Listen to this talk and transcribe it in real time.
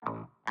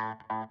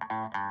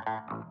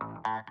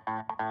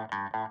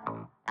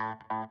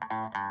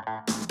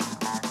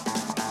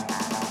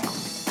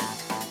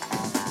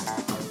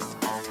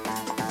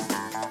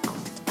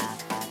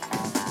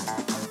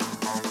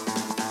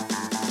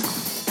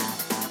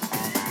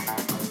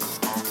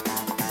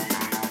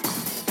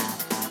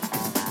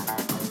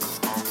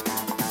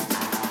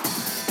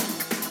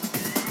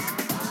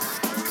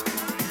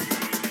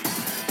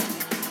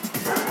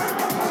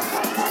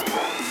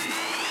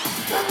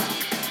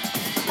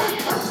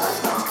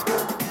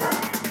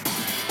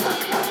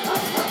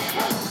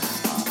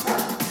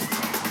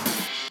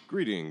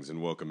Greetings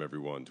and welcome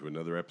everyone to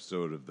another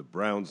episode of the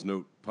Browns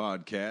Note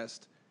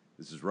Podcast.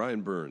 This is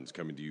Ryan Burns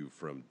coming to you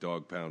from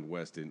Dog Pound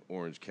West in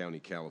Orange County,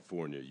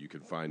 California. You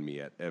can find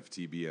me at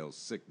FTBL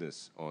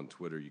Sickness on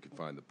Twitter. You can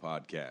find the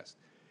podcast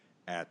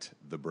at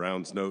the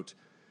Browns Note.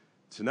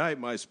 Tonight,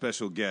 my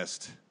special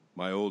guest,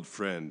 my old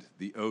friend,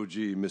 the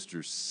OG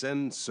Mr.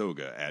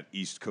 Sogah at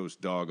East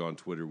Coast Dog on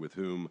Twitter, with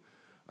whom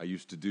I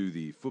used to do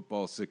the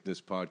Football Sickness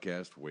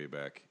podcast way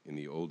back in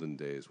the olden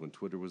days when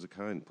Twitter was a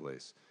kind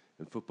place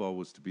and football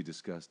was to be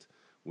discussed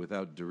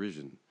without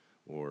derision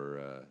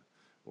or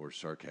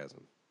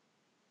sarcasm,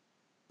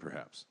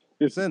 perhaps.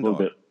 It's a little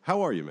bit.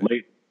 How are you, man?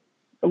 Late,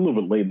 a little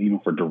bit late, even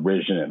for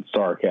derision and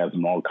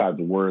sarcasm, all kinds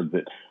of words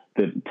that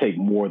take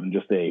more than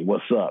just a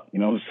 "what's up." You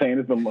know what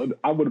I'm saying?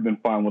 I would have been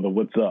fine with a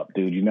 "what's up,"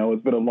 dude. You know,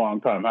 it's been a long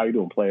time. How you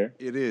doing, player?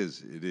 It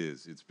is.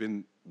 It's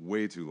been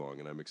way too long,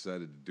 and I'm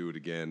excited to do it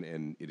again.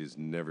 And it is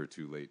never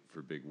too late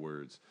for big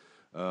words.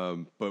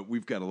 But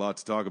we've got a lot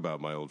to talk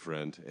about, my old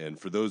friend. And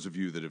for those of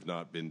you that have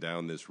not been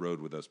down this road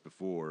with us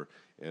before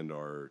and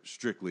are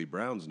strictly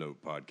Browns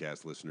Note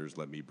podcast listeners,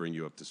 let me bring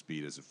you up to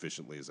speed as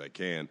efficiently as I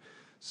can.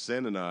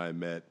 Sen and I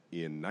met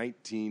in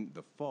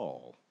the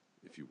fall,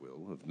 if you will,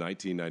 of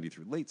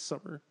 1993, late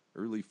summer,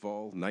 early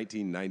fall,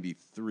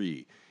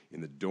 1993,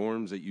 in the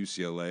dorms at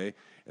UCLA.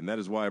 And that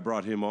is why I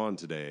brought him on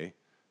today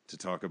to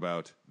talk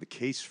about the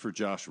case for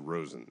Josh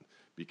Rosen,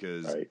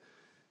 because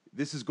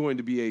this is going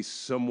to be a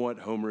somewhat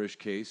homerish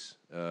case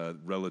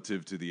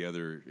relative to the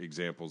other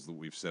examples that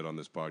we've said on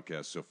this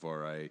podcast so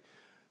far. I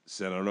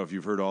don't know if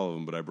you've heard all of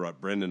them, but I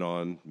brought Brendan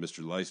on,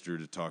 Mr. Leister,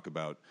 to talk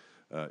about.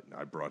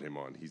 I brought him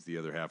on. He's the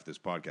other half of this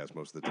podcast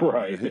most of the time.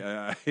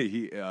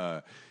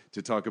 Right.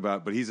 To talk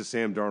about, but he's a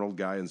Sam Darnold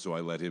guy, and so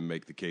I let him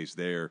make the case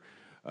there.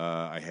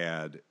 I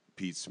had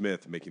Pete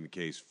Smith making the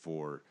case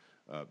for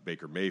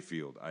Baker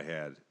Mayfield. I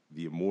had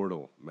the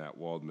immortal Matt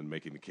Waldman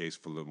making the case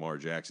for Lamar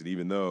Jackson,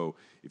 even though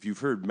if you've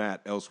heard Matt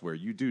elsewhere,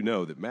 you do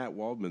know that Matt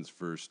Waldman's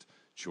first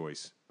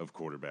choice of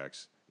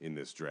quarterbacks in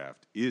this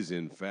draft is,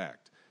 in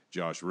fact,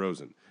 Josh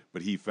Rosen.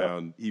 But he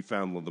found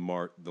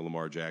the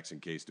Lamar Jackson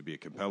case to be a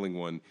compelling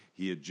one.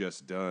 He had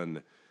just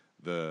done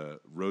the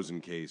Rosen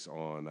case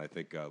on, I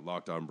think,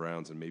 Locked On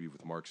Browns and maybe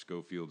with Mark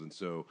Schofield. And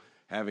so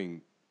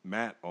having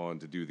Matt on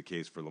to do the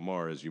case for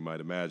Lamar, as you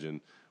might imagine,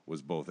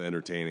 was both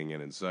entertaining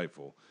and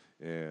insightful.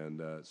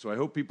 And so I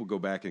hope people go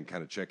back and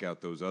kind of check out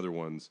those other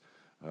ones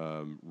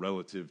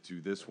relative to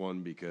this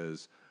one,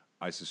 because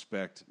I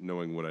suspect,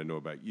 knowing what I know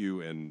about you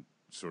and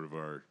sort of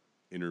our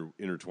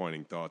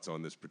intertwining thoughts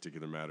on this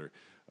particular matter,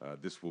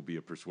 this will be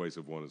a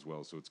persuasive one as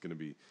well. So it's going to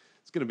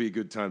be a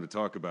good time to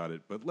talk about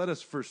it. But let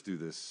us first do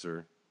this,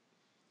 sir.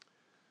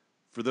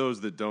 For those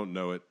that don't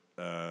know it,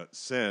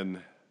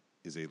 Sen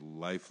is a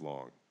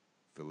lifelong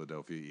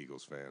Philadelphia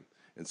Eagles fan,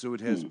 and so it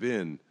has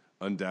been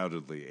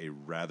undoubtedly a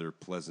rather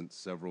pleasant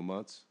several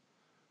months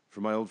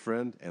for my old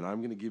friend, and I'm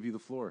going to give you the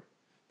floor.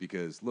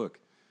 Because, look,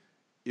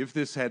 if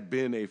this had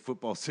been a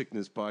Football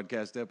Sickness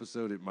podcast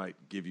episode, it might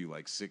give you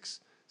like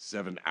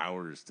 6-7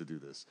 hours to do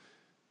this.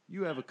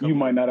 You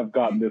might not have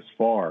gotten this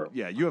far.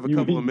 Yeah, you have a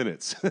couple of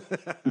minutes.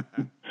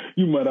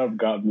 You might not have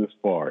gotten this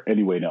far.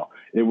 Anyway, no,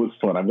 it was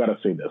fun. I've got to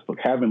say this. Look,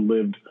 having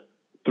lived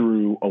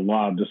through a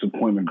lot of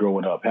disappointment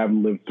growing up,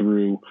 having lived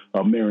through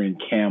Marion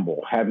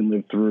Campbell, having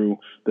lived through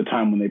the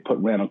time when they put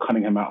Randall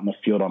Cunningham out in the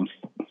field on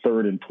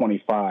 3rd and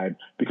 25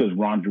 because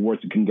Ron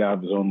Jaworski couldn't get out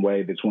of his own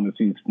way. They just wanted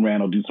to see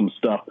Randall do some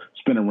stuff,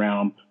 spin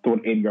around, throw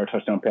an 80-yard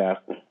touchdown pass,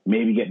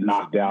 maybe get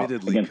knocked out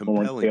against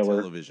Lawrence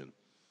Taylor. Television.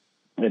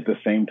 At the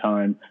same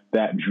time,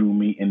 that drew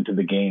me into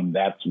the game.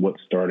 That's what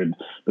started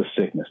the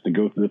sickness. To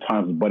go through the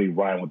times with Buddy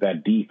Ryan with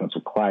that defense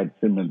with Clyde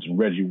Simmons and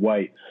Reggie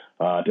White,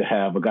 to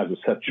have guys with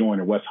Seth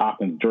Joyner, Wes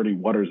Hopkins, Dirty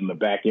Waters in the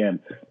back end,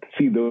 to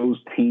see those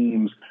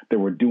teams that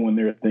were doing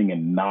their thing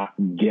and not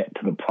get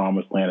to the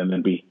promised land, and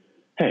then be,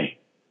 hey,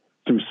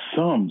 through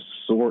some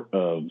sort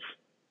of,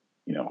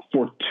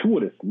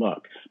 fortuitous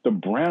luck, the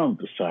Browns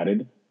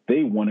decided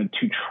they wanted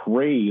to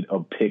trade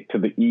a pick to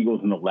the Eagles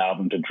and allow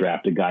them to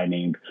draft a guy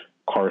named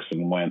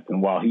Carson Wentz.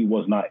 And while he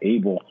was not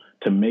able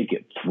to make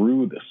it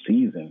through the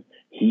season,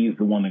 he's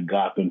the one that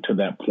got them to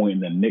that point.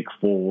 And then Nick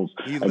Foles,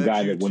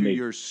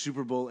 your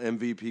Super Bowl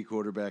MVP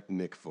quarterback,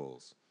 Nick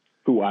Foles,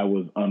 who I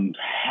was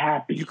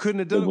unhappy. You couldn't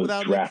have done it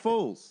without Nick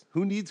Foles.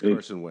 Who needs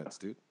Carson Wentz,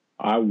 dude?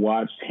 I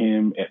watched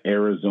him at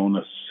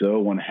Arizona,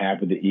 so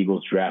unhappy the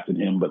Eagles drafted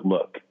him. But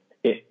look,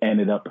 it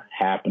ended up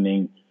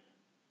happening.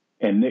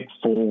 And Nick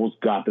Foles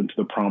got them to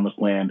the promised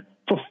land,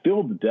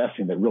 fulfilled the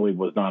destiny that really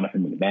was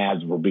Donovan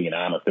McNabb's, if we're being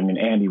honest. I mean,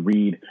 Andy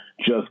Reid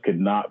just could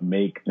not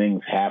make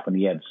things happen.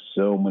 He had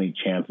so many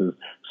chances,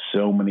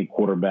 so many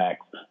quarterbacks,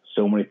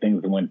 so many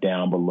things that went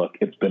down. But look,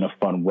 it's been a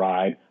fun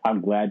ride.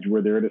 I'm glad you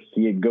were there to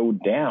see it go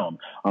down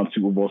on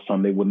Super Bowl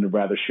Sunday. Wouldn't have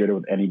rather shared it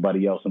with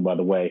anybody else. And by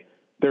the way,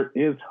 there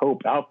is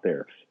hope out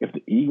there. If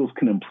the Eagles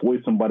can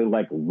employ somebody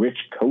like Rich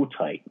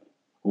Kotite,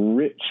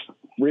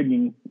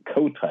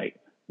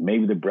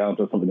 maybe the Browns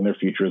have something in their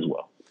future as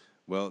well.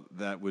 Well,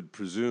 that would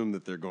presume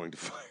that they're going to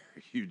fire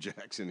Hugh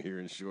Jackson here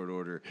in short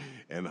order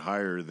and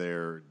hire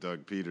their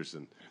Doug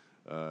Peterson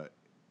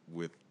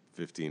with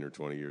 15 or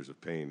 20 years of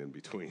pain in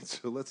between.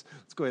 So let's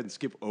go ahead and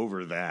skip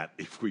over that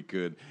if we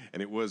could.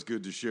 And it was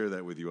good to share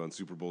that with you on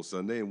Super Bowl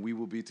Sunday. And we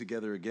will be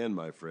together again,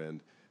 my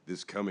friend,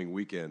 this coming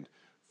weekend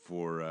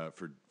for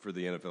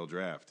the NFL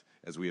draft,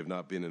 as we have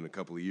not been in a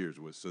couple of years.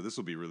 So this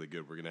will be really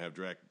good. We're going to have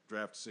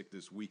draft sick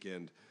this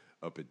weekend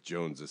up at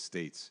Jones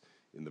Estates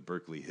in the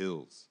Berkeley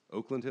Hills.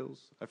 Oakland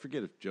Hills? I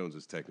forget if Jones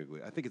is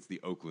technically. I think it's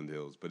the Oakland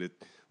Hills. But let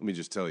me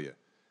just tell you,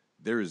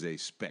 there is a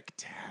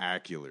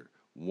spectacular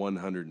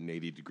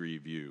 180-degree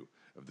view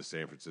of the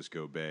San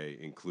Francisco Bay,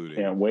 including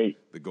Can't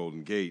wait. the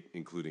Golden Gate,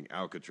 including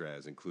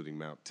Alcatraz, including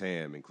Mount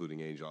Tam,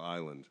 including Angel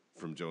Island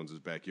from Jones's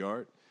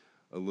backyard.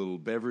 A little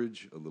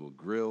beverage, a little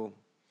grill.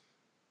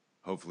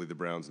 Hopefully the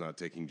Browns not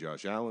taking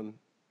Josh Allen.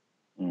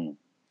 We'll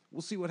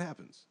see what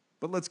happens.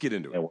 But let's get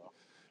into it.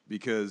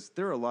 Because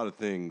there are a lot of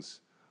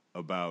things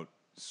about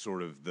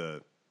sort of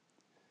the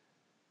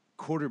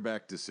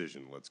quarterback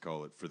decision, let's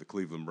call it, for the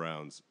Cleveland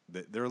Browns,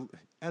 that there,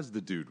 as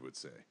the dude would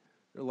say,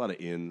 there are a lot of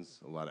ins,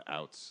 a lot of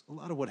outs, a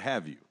lot of what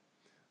have you.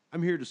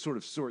 I'm here to sort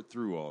of sort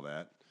through all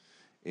that.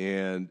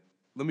 And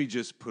let me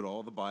just put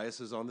all the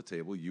biases on the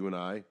table. You and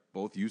I,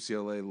 both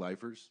UCLA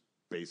lifers,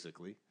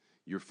 basically.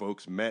 Your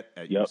folks met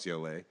at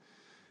UCLA.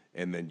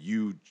 And then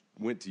you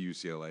went to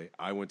UCLA.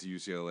 I went to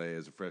UCLA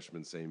as a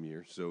freshman same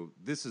year. So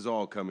this is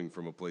all coming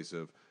from a place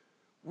of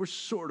we're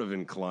sort of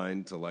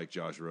inclined to like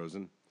Josh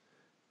Rosen.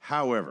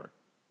 However,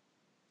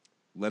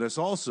 let us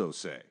also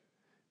say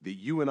that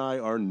you and I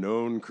are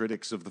known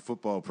critics of the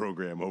football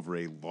program over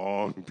a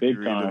long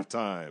period of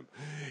time.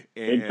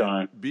 Big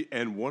time.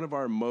 And one of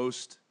our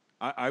most,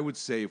 I would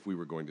say if we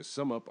were going to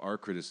sum up our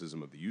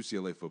criticism of the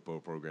UCLA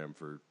football program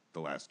for the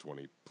last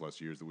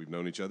 20-plus years that we've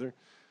known each other,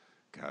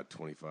 God,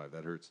 25,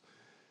 that hurts.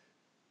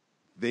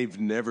 They've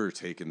never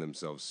taken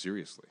themselves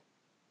seriously.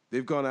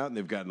 They've gone out and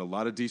they've gotten a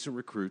lot of decent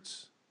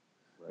recruits.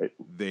 Right.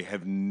 They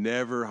have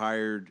never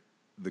hired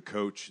the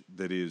coach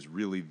that is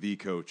really the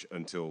coach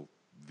until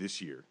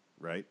this year,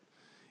 right?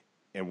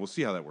 And we'll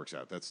see how that works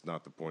out. That's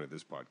not the point of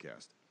this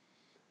podcast.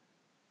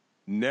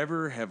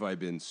 Never have I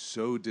been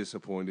so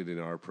disappointed in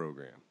our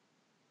program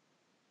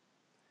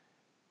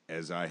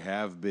as I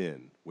have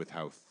been with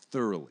how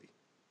thoroughly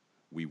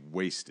we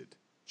wasted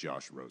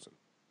Josh Rosen.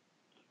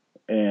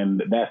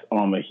 And that's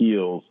on the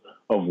heels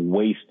of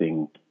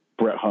wasting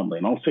Brett Hundley.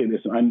 And I'll say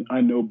this,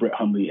 I know Brett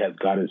Hundley has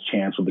got his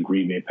chance with the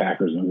Green Bay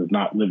Packers and has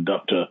not lived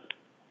up to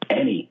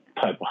any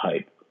type of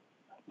hype.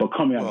 But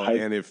coming out of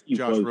hype... And if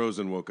Josh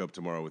Rosen woke up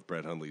tomorrow with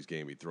Brett Hundley's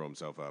game, he'd throw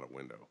himself out a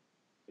window.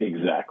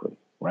 Exactly,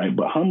 right?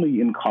 But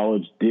Hundley in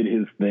college did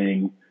his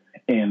thing,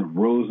 and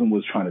Rosen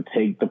was trying to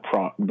take the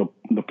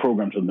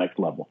program to the next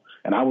level.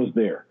 And I was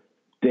there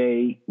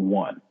day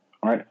one.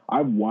 All right,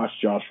 I've watched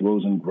Josh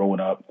Rosen growing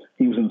up.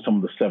 He was in some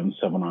of the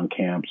 7-7 on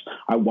camps.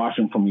 I watched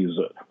him from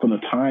the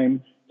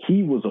time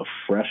he was a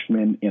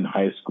freshman in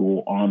high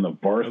school on the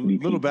varsity. A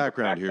little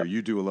background here: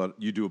 you do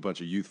a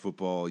bunch of youth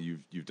football.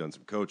 You've done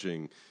some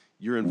coaching.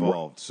 You're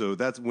involved. Right. So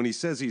that's when he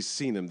says he's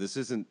seen him. This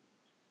isn't.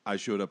 I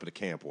showed up at a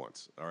camp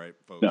once. All right,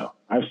 folks. No,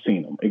 I've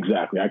seen him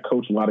exactly. I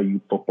coached a lot of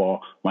youth football.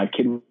 My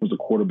kid was a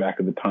quarterback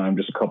at the time,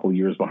 just a couple of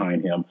years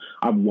behind him.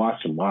 I've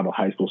watched a lot of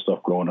high school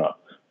stuff growing up.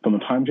 From the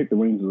time he took the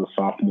reins as a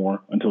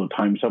sophomore until the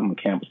time he stepped on the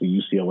campus at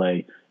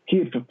UCLA, he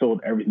had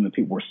fulfilled everything that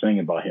people were saying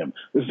about him.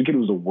 This is a kid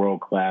who was a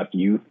world-class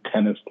youth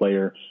tennis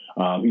player.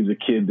 He's a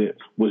kid that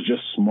was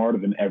just smarter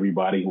than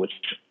everybody, which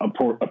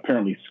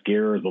apparently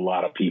scares a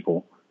lot of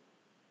people,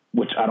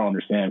 which I don't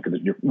understand, because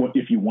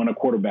if you want a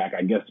quarterback,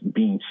 I guess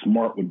being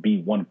smart would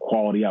be one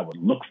quality I would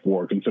look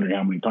for, considering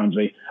how many times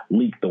they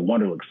leak the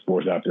Wonderlic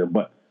scores out there.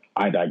 But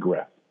I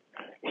digress.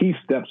 He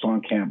steps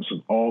on campus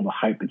with all the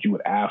hype that you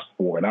would ask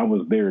for. And I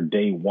was there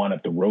day one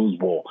at the Rose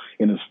Bowl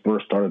in his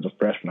first start as a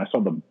freshman. I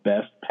saw the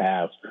best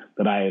pass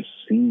that I have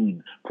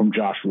seen from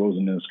Josh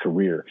Rosen in his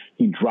career.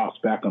 He drops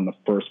back on the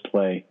first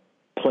play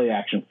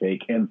action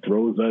fake, and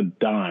throws a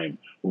dime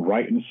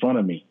right in front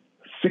of me,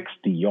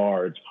 60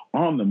 yards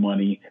on the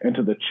money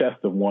into the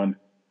chest of one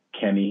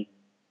Kenny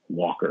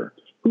Walker,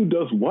 who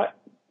does what?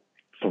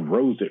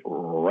 Throws it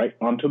right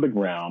onto the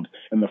ground.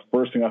 And the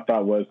first thing I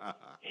thought was,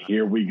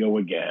 here we go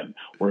again.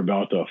 We're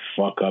about to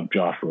fuck up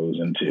Josh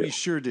Rosen too. We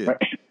sure did.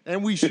 Right?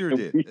 And we sure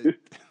did.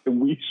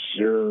 we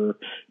sure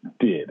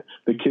did.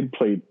 The kid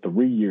played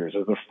 3 years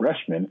as a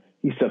freshman.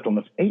 He stepped on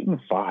this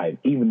 8-5,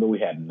 even though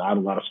he had not a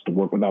lot to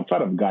work with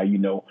outside of a guy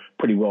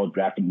pretty well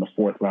drafted in the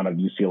fourth round of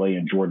UCLA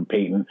and Jordan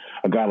Payton,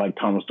 a guy like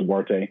Thomas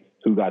Duarte,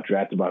 who got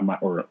drafted I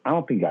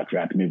don't think he got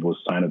drafted, maybe was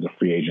signed as a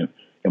free agent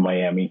in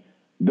Miami.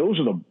 Those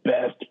are the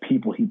best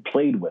people he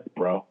played with,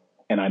 bro.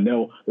 And I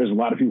know there's a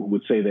lot of people who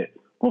would say that,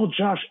 well,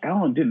 Josh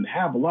Allen didn't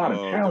have a lot of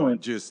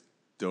talent.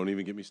 Don't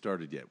even get me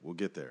started yet. We'll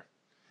get there.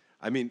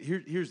 I mean,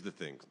 here's the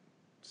thing,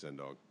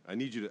 Sendog. I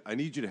need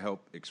you to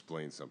help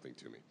explain something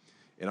to me.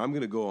 And I'm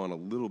going to go on a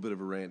little bit of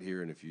a rant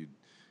here, and if you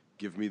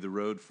give me the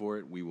road for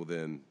it, we will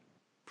then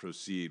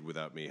proceed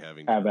without me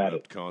having to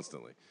interrupt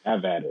constantly.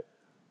 Have at it.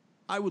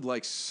 I would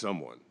like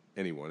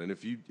anyone, and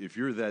if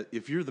you're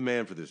the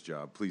man for this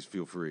job, please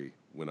feel free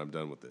when I'm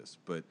done with this.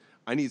 But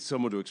I need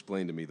someone to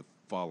explain to me the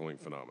following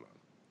phenomenon.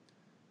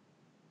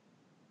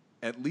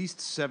 at least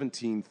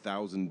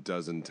 17,000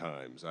 dozen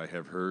times I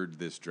have heard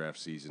this draft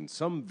season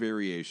some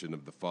variation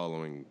of the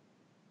following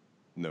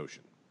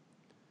notion.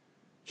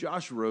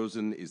 Josh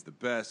Rosen is the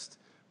best,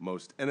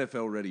 most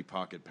NFL-ready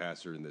pocket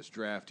passer in this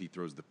draft. He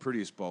throws the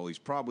prettiest ball. He's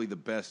probably the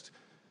best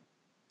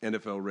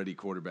NFL-ready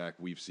quarterback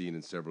we've seen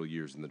in several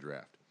years in the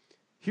draft.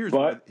 Here's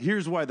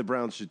why the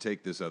Browns should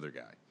take this other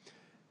guy.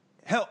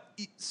 Hell,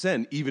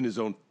 even his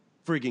own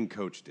frigging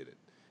coach did it.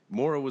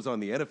 Mora was on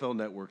the NFL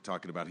Network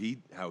talking about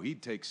how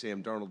he'd take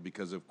Sam Darnold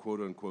because of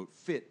quote-unquote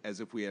fit,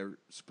 as if we are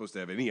supposed to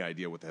have any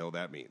idea what the hell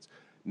that means.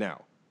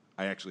 Now,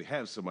 I actually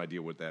have some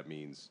idea what that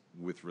means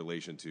with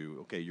relation to,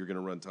 okay, you're going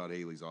to run Todd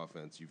Haley's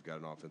offense. You've got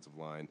an offensive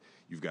line.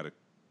 You've got a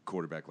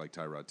quarterback like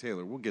Tyrod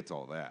Taylor. We'll get to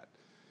all that.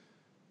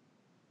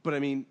 But, I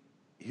mean,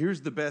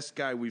 here's the best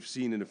guy we've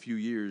seen in a few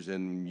years,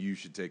 and you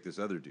should take this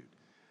other dude.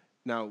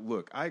 Now,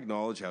 look, I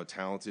acknowledge how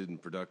talented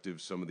and productive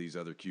some of these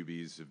other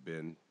QBs have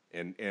been.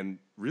 And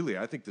really,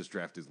 I think this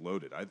draft is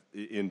loaded.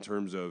 In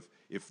terms of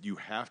if you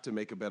have to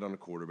make a bet on a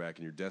quarterback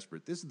and you're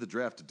desperate, this is the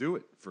draft to do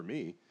it for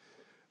me.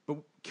 But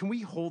can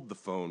we hold the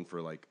phone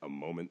for like a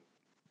moment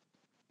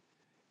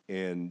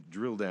and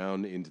drill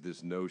down into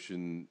this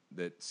notion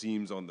that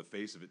seems on the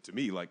face of it to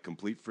me like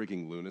complete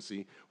freaking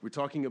lunacy? We're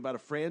talking about a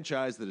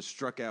franchise that has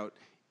struck out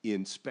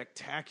in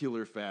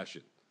spectacular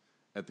fashion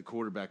at the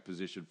quarterback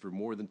position for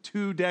more than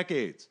 2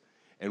 decades.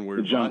 And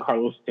we're the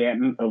Giancarlo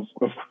Stanton of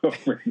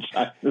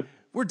franchises.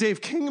 We're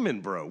Dave Kingman,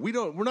 bro.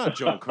 We're not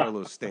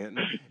Giancarlo Stanton.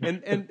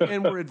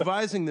 And we're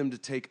advising them to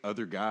take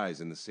other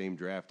guys in the same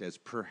draft as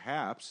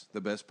perhaps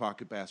the best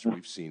pocket passer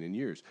we've seen in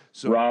years.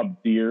 So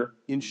Rob Deere.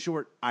 In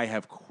short, I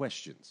have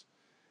questions.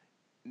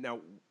 Now,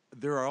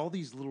 there are all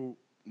these little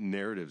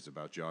narratives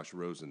about Josh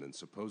Rosen and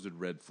supposed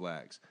red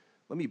flags.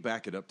 Let me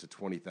back it up to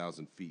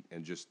 20,000 feet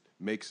and just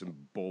make some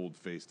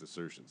bold-faced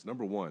assertions.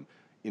 Number one,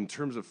 in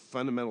terms of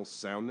fundamental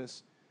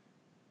soundness,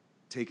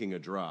 taking a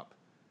drop,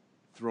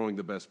 throwing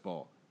the best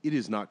ball, it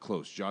is not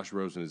close. Josh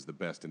Rosen is the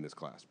best in this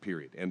class,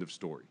 period. End of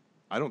story.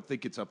 I don't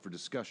think it's up for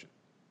discussion.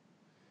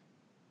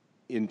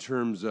 In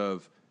terms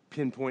of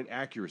pinpoint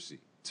accuracy,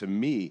 to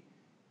me,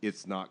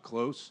 it's not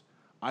close.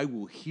 I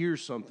will hear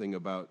something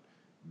about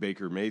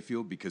Baker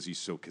Mayfield because he's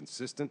so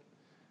consistent.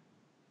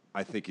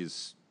 I think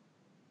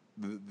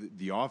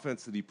the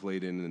offense that he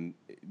played in and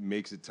it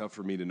makes it tough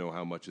for me to know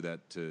how much of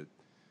that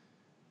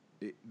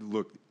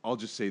look, I'll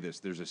just say this.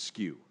 There's a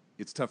skew.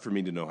 It's tough for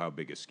me to know how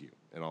big a skew,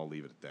 and I'll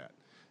leave it at that.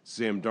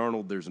 Sam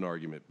Darnold, there's an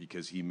argument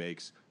because he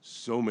makes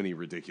so many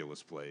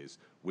ridiculous plays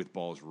with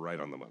balls right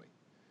on the money.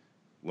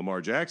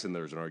 Lamar Jackson,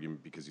 there's an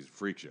argument because he's a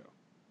freak show.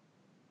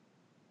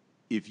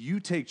 If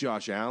you take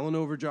Josh Allen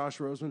over Josh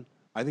Rosen,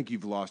 I think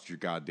you've lost your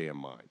goddamn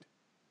mind.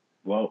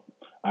 Well,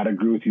 I'd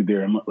agree with you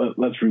there. And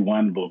let's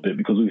rewind a little bit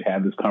because we've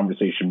had this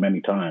conversation many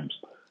times.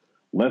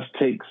 Let's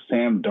take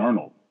Sam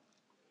Darnold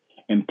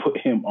and put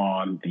him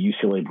on the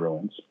UCLA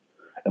Bruins,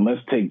 and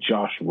let's take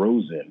Josh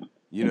Rosen.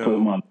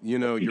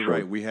 You're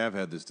right. We have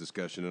had this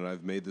discussion, and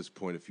I've made this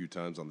point a few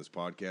times on this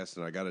podcast,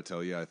 and I got to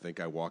tell you, I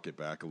think I walk it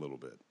back a little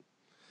bit.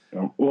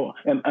 Well,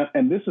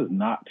 and this is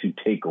not to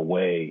take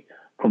away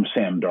from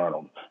Sam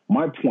Darnold.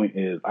 My point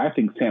is, I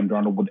think Sam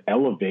Darnold would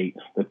elevate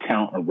the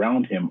talent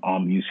around him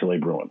on the UCLA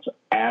Bruins.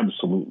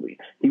 Absolutely.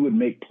 He would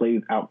make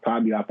plays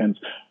outside the offense.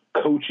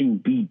 Coaching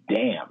be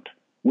damned,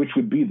 which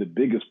would be the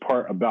biggest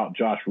part about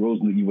Josh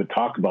Rosen that you would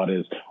talk about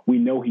is we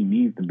know he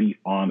needs to be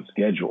on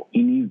schedule.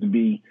 He needs to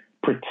be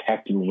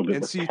protected a little bit.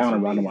 And see, to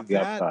me,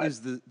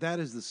 that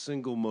is the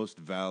single most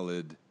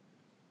valid,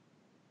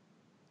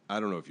 I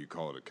don't know if you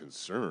call it a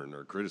concern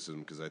or criticism,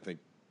 because I think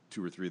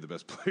 2 or 3 of the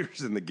best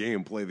players in the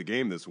game play the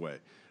game this way.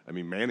 I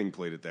mean, Manning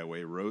played it that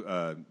way.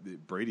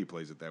 Brady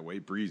plays it that way.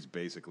 Breeze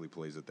basically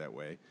plays it that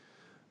way.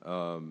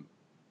 And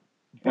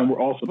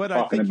we're also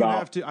talking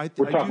about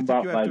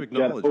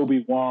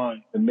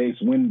Obi-Wan and Mace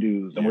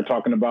Windu, and we're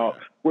talking about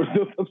we're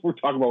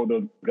talking about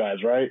those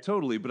guys, right?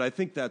 Totally, but I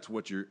think that's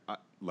what you're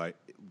like.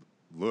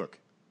 Look,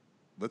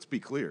 let's be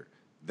clear.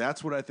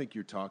 That's what I think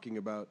you're talking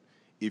about.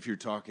 If you're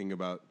talking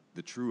about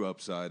the true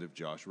upside of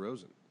Josh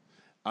Rosen,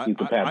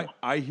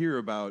 I hear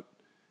about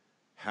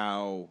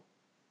how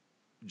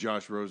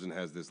Josh Rosen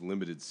has this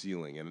limited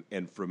ceiling,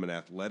 and from an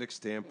athletic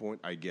standpoint,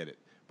 I get it.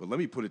 But let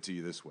me put it to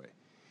you this way.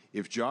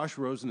 If Josh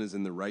Rosen is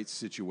in the right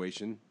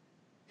situation,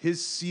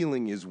 his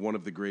ceiling is one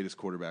of the greatest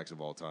quarterbacks of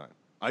all time.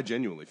 I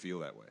genuinely feel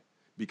that way.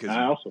 Because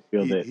I also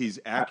feel that he's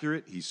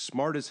accurate, he's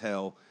smart as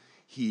hell.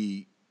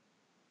 He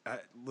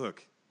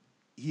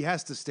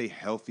has to stay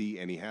healthy,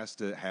 and he has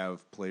to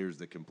have players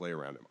that can play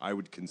around him. I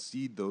would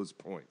concede those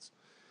points.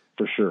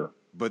 For sure.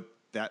 But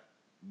that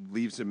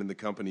leaves him in the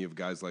company of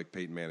guys like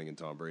Peyton Manning and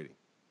Tom Brady.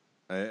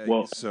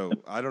 So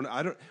I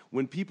don't.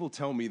 When people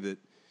tell me that,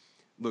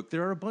 look,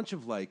 there are a bunch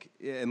of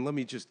and let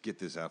me just get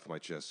this off my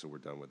chest so we're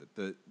done with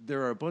it.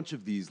 There are a bunch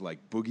of these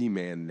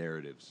boogeyman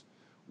narratives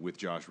with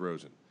Josh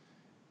Rosen.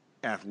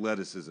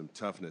 Athleticism,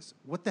 toughness.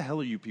 What the hell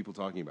are you people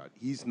talking about?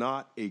 He's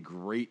not a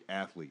great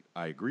athlete.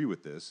 I agree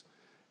with this.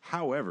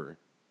 However,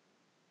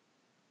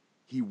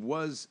 he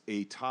was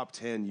a top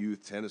 10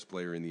 youth tennis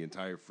player in the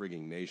entire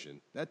frigging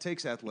nation. That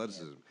takes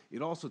athleticism.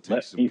 It also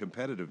takes some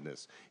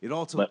competitiveness. It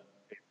also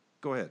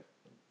go ahead.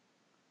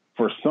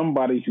 For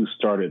somebody who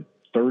started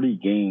 30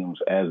 games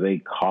as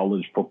a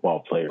college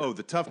football player. Oh,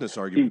 the toughness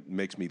argument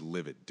makes me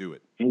livid. Do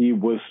it. He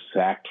was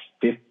sacked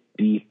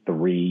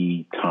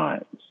 53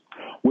 times,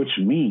 which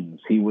means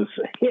he was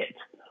hit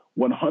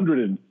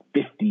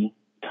 150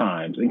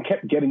 times and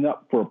kept getting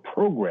up for a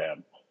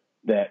program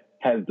that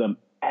has done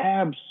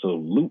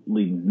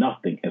absolutely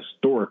nothing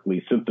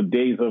historically since the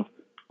days of,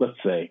 let's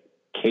say,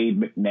 Cade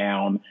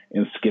McNown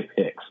and Skip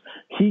Hicks.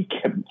 He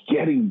kept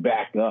getting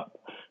back up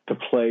to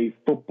play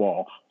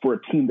football for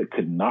a team that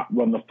could not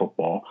run the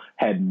football,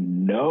 had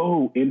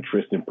no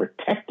interest in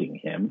protecting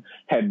him,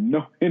 had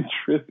no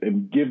interest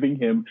in giving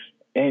him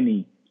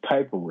any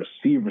type of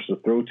receivers to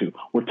throw to.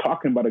 We're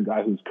talking about a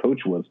guy whose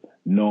coach was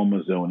Noah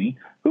Mazzoni,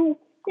 who,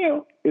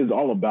 is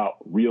all about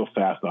real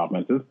fast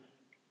offenses.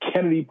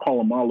 Kennedy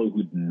Palomalu,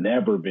 who'd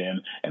never been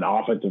an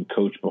offensive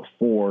coach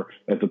before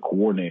as a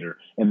coordinator,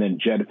 and then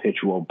Jed Fish,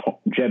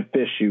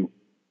 who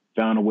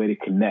found a way to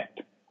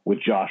connect with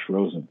Josh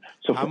Rosen.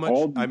 So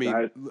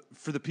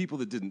for the people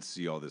that didn't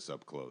see all this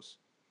up close,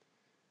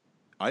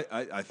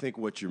 I think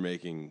what you're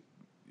making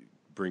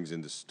brings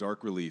into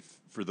stark relief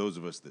for those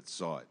of us that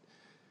saw it.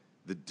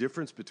 The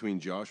difference between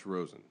Josh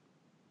Rosen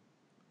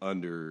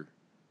under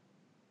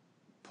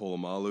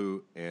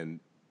Polamalu and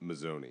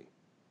Mazzoni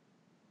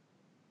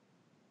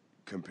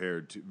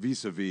compared to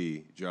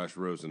vis-a-vis Josh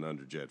Rosen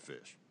under Jed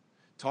Fish.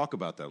 Talk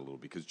about that a little,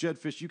 because Jed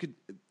Fish,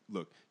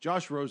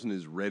 Josh Rosen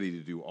is ready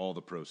to do all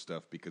the pro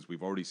stuff because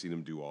we've already seen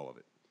him do all of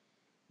it.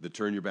 The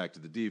turn your back to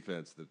the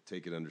defense, the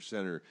take it under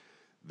center,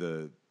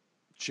 the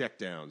check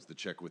downs, the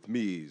check with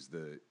me's,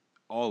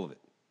 all of it.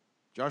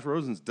 Josh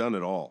Rosen's done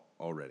it all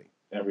already.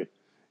 Everything.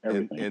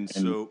 And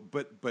so,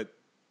 but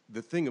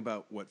the thing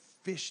about what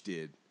Fish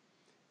did,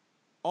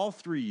 all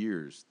 3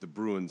 years, the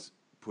Bruins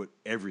put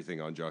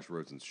everything on Josh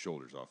Rosen's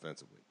shoulders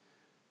offensively.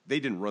 They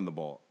didn't run the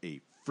ball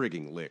a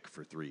frigging lick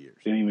for 3 years.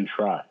 Didn't even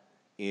try.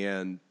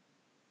 And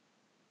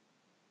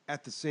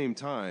at the same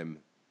time,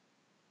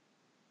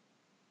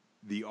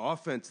 the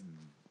offense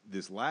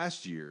this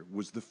last year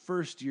was the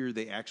first year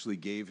they actually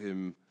gave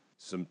him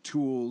some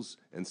tools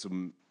and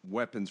some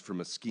weapons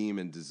from a scheme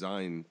and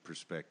design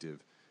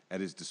perspective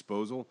at his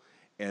disposal.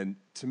 And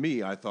to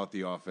me, I thought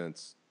the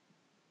offense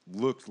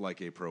looked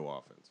like a pro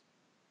offense.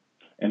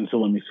 And so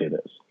let me say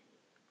this,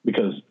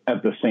 because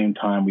at the same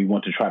time, we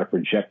want to try to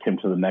project him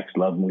to the next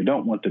level. We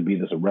don't want to be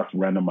this a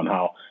referendum on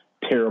how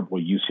terrible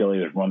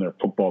UCLA has run their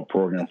football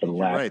program for the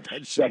last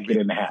decade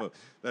and a half.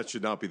 That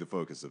should not be the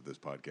focus of this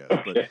podcast.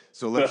 Okay. But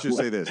so let's just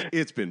say this.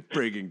 It's been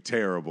frigging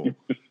terrible.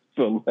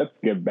 So let's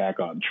get back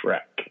on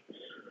track.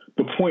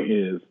 The point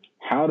is,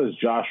 how does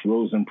Josh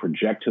Rosen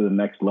project to the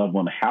next level,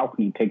 and how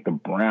can he take the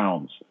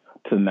Browns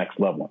to the next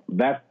level?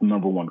 That's the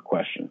number one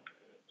question.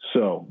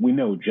 So we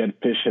know Jed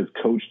Fish has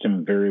coached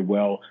him very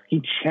well.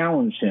 He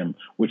challenged him,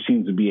 which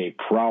seems to be a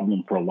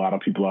problem for a lot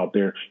of people out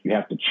there. You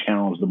have to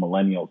challenge the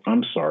millennials.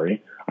 I'm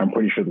sorry. I'm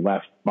pretty sure the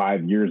last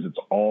 5 years it's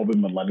all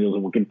been millennials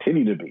and will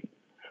continue to be.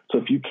 So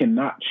if you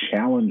cannot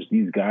challenge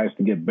these guys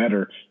to get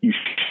better, you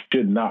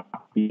should not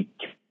be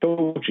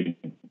coaching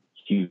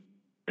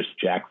Chris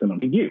Jackson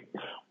on you.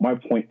 My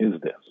point is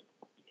this.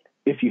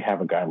 If you have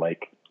a guy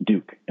like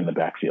Duke in the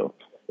backfield,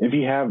 if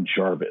you have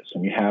Jarvis,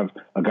 and you have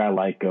a guy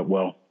like,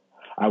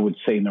 I would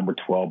say number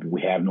 12, but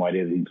we have no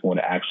idea that he's going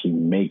to actually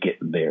make it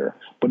there.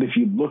 But if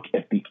you look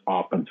at the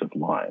offensive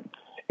line,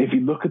 if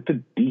you look at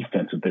the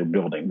defense that they're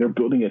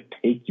building a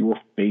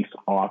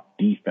take-your-face-off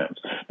defense.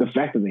 The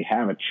fact that they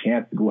have a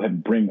chance to go ahead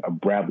and bring a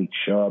Bradley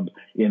Chubb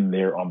in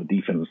there on the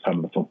defensive side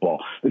of the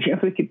football, the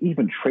chance they could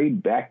even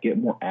trade back, get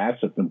more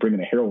assets, and bring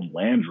in a Harold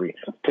Landry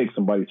to take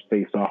somebody's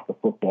face off the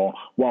football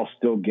while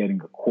still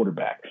getting a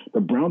quarterback.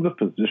 The Browns have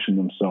positioned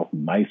themselves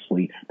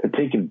nicely to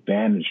take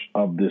advantage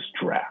of this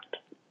draft.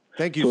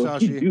 Thank you,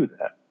 Sashi.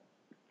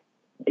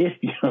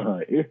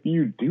 If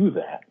you do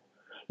that,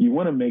 you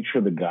want to make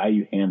sure the guy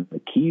you hand the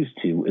keys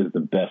to is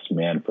the best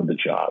man for the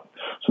job.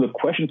 So the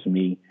question to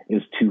me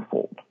is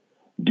twofold.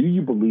 Do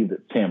you believe that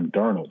Sam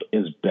Darnold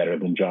is better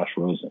than Josh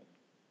Rosen?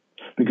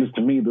 Because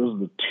to me, those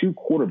are the two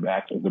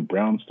quarterbacks as a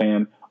Browns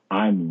fan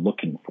I'm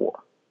looking for.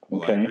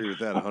 Okay? Well, I agree with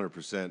that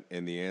 100%,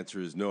 and the answer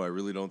is no, I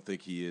really don't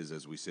think he is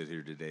as we sit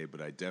here today, but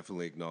I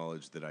definitely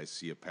acknowledge that I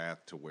see a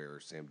path to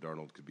where Sam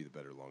Darnold could be the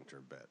better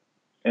long-term bet.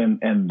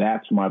 And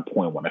that's my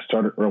point. When I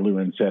started earlier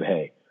and said,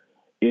 hey,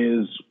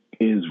 is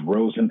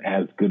Rosen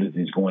as good as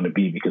he's going to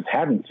be? Because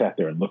having sat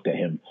there and looked at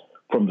him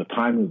from the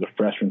time he was a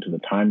freshman to the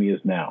time he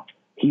is now,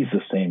 he's the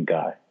same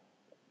guy,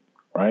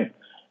 right?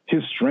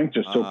 His strengths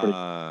are so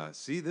pretty.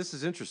 See, this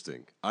is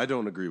interesting. I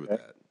don't agree with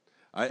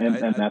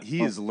that. He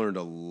has learned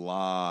a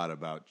lot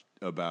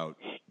about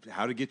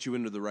how to get you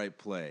into the right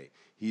play.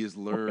 He has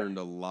learned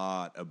a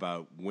lot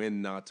about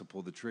when not to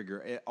pull the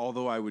trigger.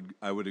 Although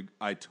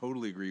I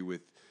totally agree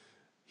with.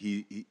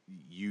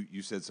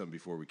 You said something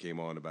before we came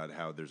on about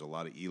how there's a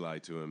lot of Eli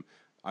to him.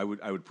 I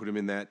would put him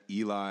in that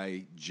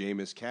Eli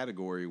Jameis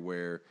category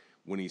where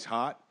when he's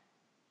hot,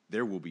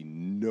 there will be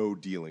no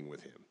dealing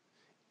with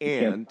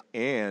him.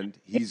 And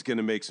he's going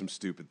to make some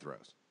stupid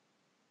throws.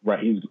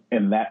 Right.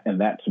 And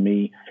that to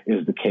me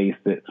is the case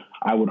that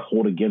I would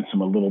hold against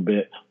him a little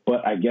bit.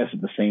 But I guess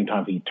at the same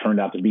time, if he turned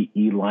out to be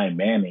Eli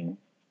Manning,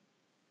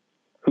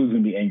 who's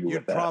going to be angry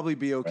with that? You'd probably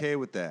be okay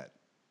with that.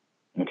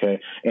 Okay.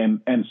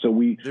 And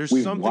so there's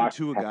something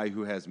to a guy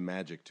who has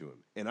magic to him.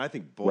 And I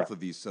think both of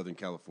these Southern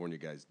California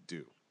guys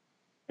do.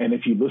 And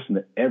if you listen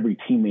to every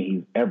teammate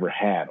he's ever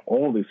had,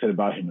 all they said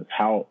about him is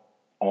how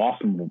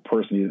awesome of a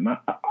person he is.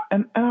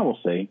 And I will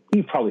say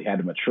he probably had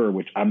to mature,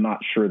 which I'm not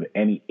sure that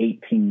any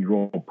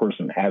 18-year-old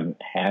person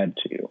hasn't had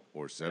to.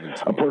 Or 17,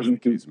 a person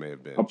who may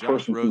have been.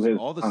 Josh Rosen,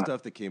 all the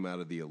stuff that came out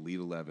of the Elite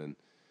 11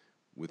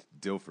 with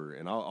Dilfer,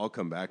 and I'll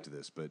come back to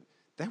this, but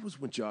that was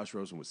when Josh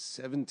Rosen was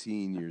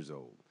 17 years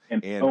old.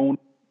 And owned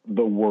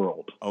the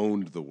world.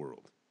 Owned the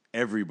world.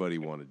 Everybody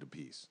wanted a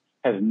piece.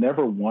 Has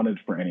never wanted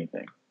for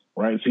anything.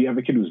 Right? So you have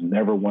a kid who's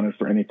never wanted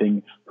for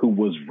anything, who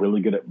was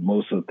really good at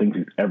most of the things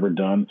he's ever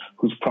done,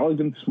 who's probably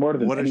been smarter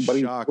than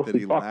anybody. What a shock that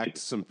he lacked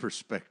some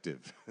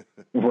perspective.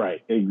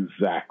 Right,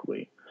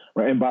 exactly.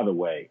 Right, and by the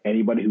way,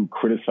 anybody who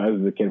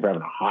criticizes a kid for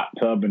having a hot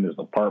tub in his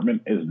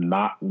apartment is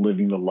not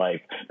living the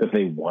life that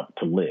they want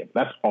to live.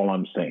 That's all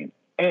I'm saying.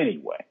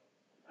 Anyway,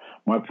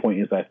 my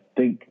point is I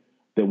think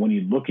that when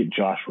you look at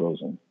Josh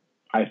Rosen,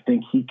 I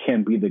think he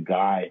can be the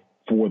guy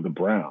for the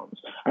Browns.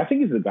 I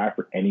think he's the guy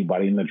for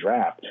anybody in the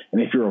draft.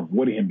 And if you're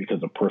avoiding him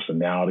because of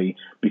personality,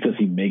 because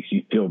he makes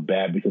you feel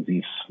bad, because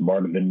he's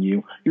smarter than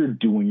you, you're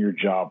doing your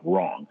job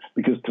wrong.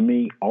 Because to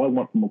me, all I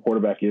want from a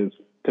quarterback is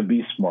to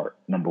be smart,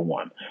 number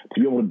one,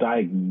 to be able to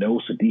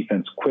diagnose a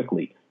defense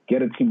quickly,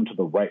 get a team into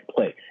the right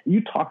play.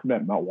 You talked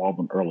about Matt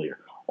Waldman earlier.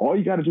 All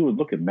you got to do is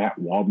look at Matt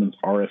Waldman's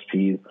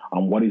RSPs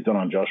on what he's done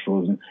on Josh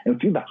Rosen and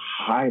see the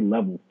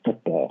high-level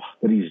football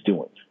that he's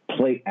doing.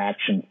 Play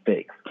action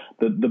fakes,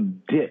 the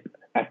dip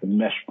at the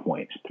mesh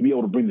point to be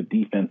able to bring the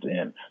defense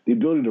in, the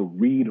ability to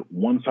read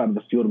one side of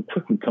the field and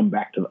quickly come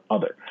back to the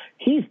other.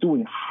 He's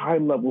doing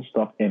high-level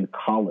stuff in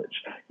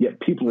college, yet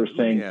people are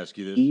saying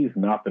he's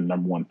not the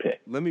number one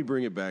pick. Let me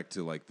bring it back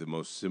to like the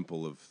most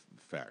simple of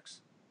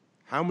facts.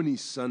 How many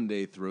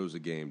Sunday throws a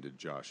game did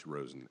Josh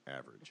Rosen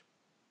average?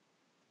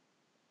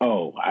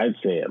 Oh, I'd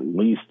say at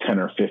least 10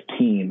 or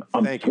 15.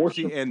 Thank you.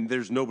 See, and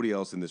there's nobody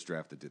else in this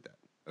draft that did that.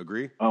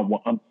 Agree?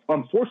 Well,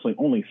 unfortunately,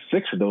 only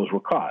 6 of those were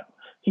caught.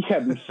 He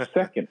had the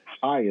second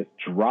highest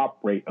drop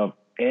rate of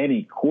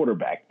any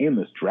quarterback in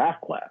this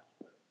draft class,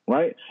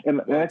 right?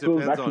 And that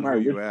goes back to who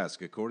you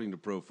ask. According to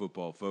Pro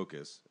Football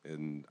Focus,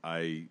 and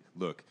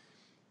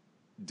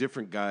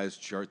different guys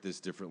chart this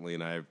differently,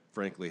 and I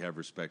frankly have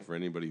respect for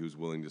anybody who's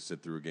willing to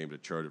sit through a game to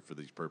chart it for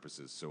these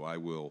purposes. So I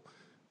will,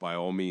 by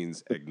all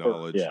means,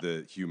 acknowledge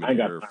the human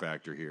error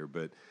factor here,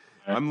 but.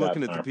 I'm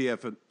looking at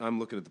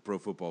the Pro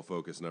Football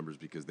Focus numbers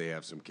because they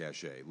have some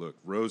cachet. Look,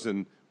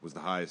 Rosen was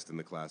the highest in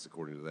the class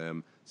according to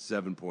them.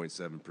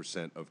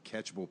 7.7% of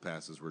catchable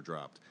passes were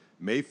dropped.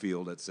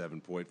 Mayfield at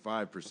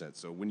 7.5%.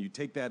 So when you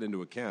take that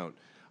into account,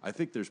 I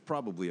think there's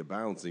probably a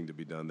balancing to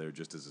be done there.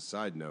 Just as a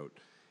side note,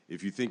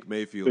 if you think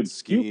Mayfield's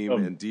scheme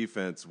and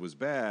defense was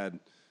bad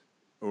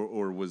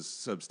or was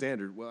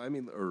substandard,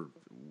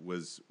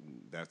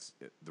 that's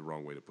the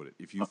wrong way to put it.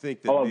 If you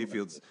think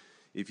that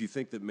If you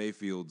think that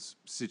Mayfield's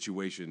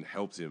situation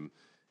helped him,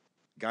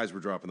 guys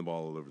were dropping the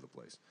ball all over the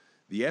place.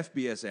 The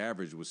FBS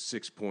average was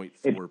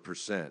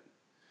 6.4%,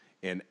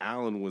 and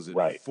Allen was at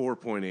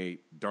 4.8,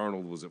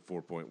 Darnold was at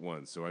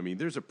 4.1. So, I mean,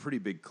 there's a pretty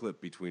big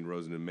clip between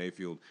Rosen and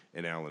Mayfield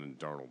and Allen and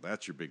Darnold.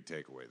 That's your big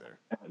takeaway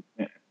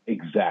there.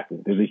 Exactly.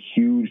 There's a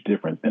huge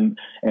difference.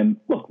 And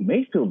look,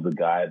 Mayfield's the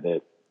guy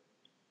that,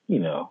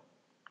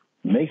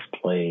 makes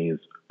plays,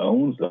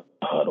 owns the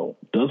huddle,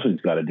 does what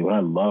he's got to do, and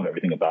I love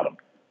everything about him.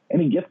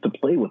 And he gets to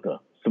play with a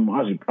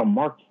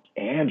Mark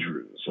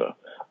Andrews,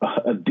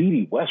 a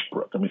D.D.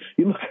 Westbrook. I mean,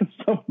 you look at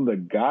some of the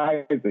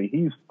guys that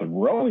he's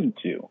throwing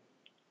to,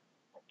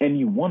 and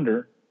you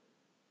wonder,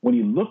 when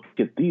you look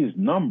at these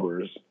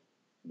numbers,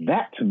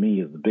 that to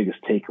me is the biggest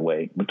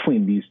takeaway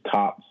between these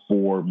top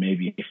 4,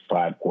 maybe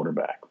 5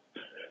 quarterbacks.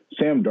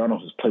 Sam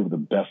Darnold has played with the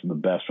best of the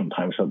best from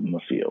time he's up in the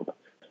field.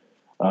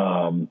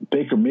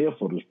 Baker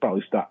Mayfield has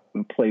probably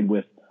played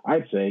with,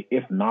 I'd say,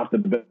 if not the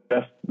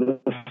best, the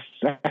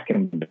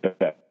second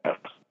best.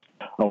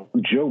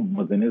 Joe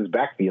was in his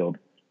backfield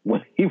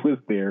when he was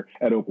there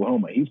at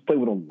Oklahoma. He's played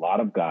with a lot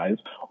of guys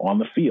on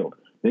the field.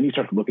 Then you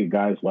start to look at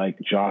guys like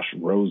Josh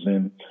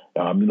Rosen.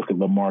 You look at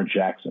Lamar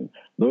Jackson.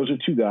 Those are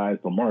 2 guys.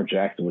 Lamar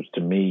Jackson, which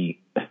to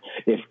me,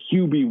 if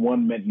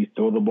QB1 meant you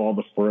throw the ball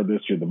the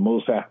furthest, you're the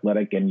most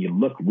athletic, and you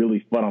look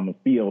really fun on the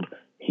field,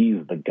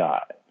 he's the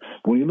guy.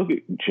 When you look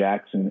at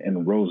Jackson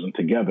and Rosen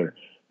together,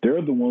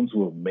 they're the ones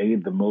who have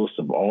made the most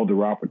of all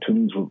their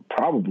opportunities with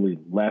probably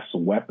less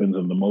weapons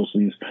than the most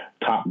of these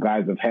top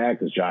guys have had,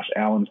 because Josh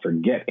Allen,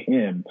 forget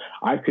him.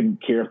 I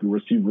couldn't care if the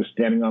receiver was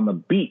standing on the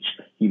beach.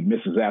 He'd miss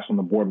his ass on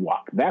the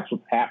boardwalk. That's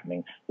what's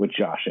happening with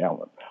Josh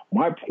Allen.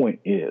 My point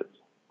is,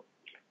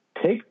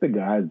 take the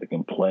guys that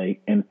can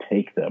play and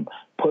take them.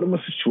 Put them in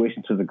a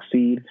situation to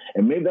succeed,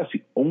 and maybe that's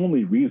the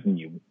only reason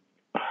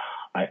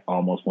I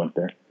almost went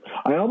there.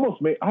 I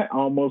almost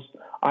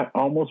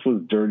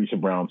was dirty to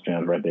Browns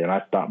fans right there, and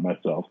I stopped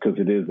myself because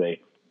it is a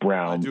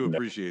Browns. I do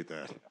appreciate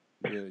that.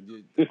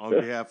 Yeah, on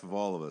behalf of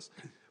all of us.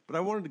 But I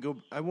wanted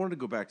to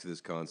go back to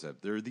this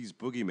concept. There are these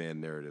boogeyman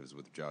narratives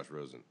with Josh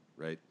Rosen,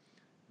 right?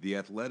 The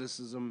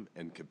athleticism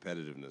and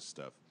competitiveness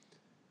stuff.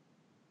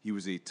 He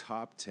was a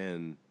top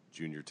 10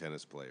 junior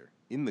tennis player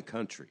in the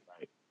country,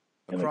 Right.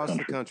 across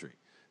the country.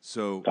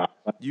 So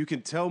you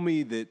can tell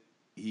me that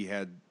he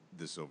had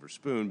the silver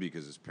spoon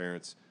because his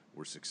parents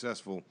were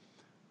successful.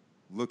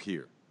 Look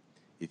here.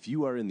 If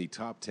you are in the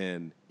top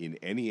 10 in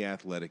any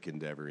athletic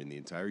endeavor in the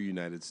entire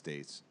United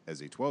States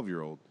as a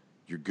 12-year-old,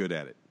 you're good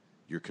at it.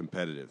 You're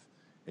competitive.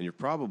 And you're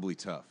probably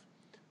tough.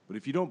 But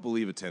if you don't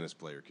believe a tennis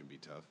player can be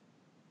tough,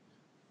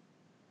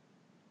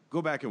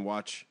 go back and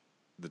watch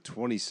the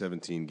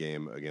 2017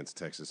 game against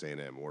Texas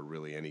A&M, or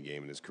really any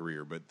game in his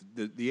career. But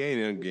the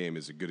A&M game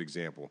is a good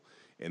example.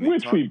 And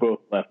which we both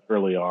left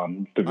early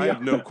on. I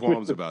have no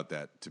qualms about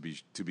that, to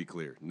be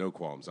clear. No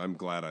qualms. I'm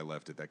glad I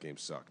left it. That game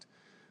sucked.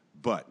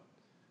 But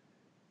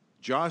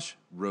Josh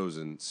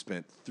Rosen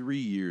spent 3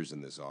 years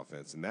in this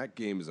offense, and that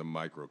game is a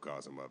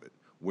microcosm of it,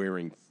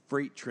 wearing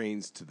freight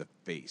trains to the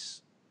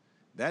face.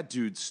 That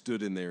dude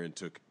stood in there and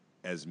took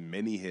as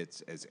many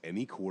hits as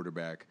any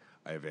quarterback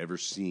I have ever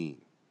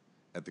seen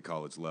at the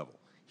college level.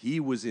 He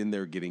was in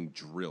there getting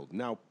drilled.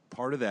 Now,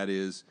 part of that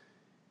is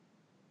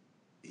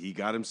he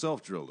got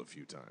himself drilled a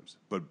few times.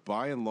 But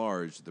by and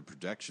large, the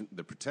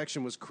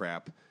protection was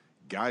crap,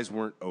 guys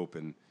weren't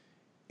open,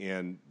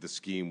 and the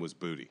scheme was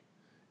booty.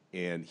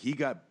 And he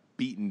got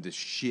beaten to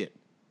shit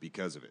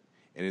because of it.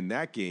 And in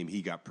that game,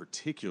 he got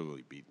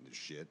particularly beaten to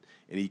shit,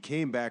 and he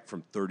came back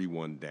from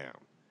 31 down.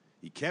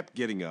 He kept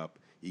getting up.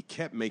 He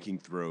kept making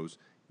throws.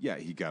 Yeah,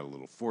 he got a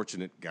little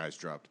fortunate. Guys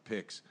dropped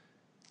picks.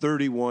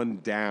 31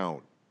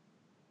 down.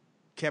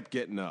 Kept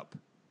getting up.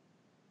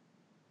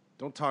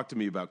 Don't talk to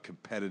me about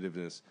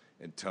competitiveness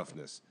and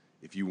toughness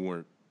if you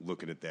weren't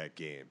looking at that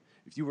game.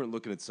 If you weren't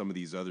looking at some of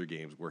these other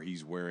games where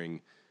he's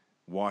wearing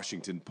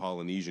Washington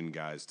Polynesian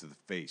guys to the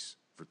face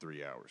for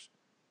 3 hours.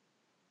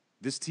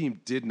 This team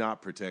did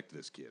not protect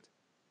this kid.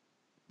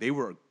 They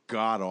were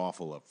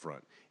god-awful up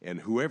front. And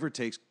whoever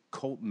takes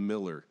Colton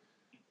Miller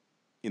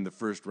in the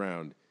first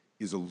round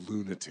is a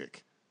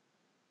lunatic.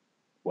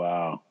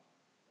 Wow.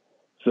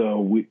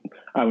 So,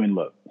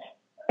 look,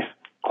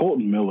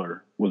 Colton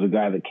Miller was a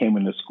guy that came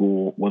into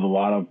school with a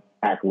lot of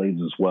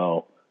accolades as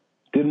well.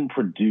 Didn't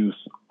produce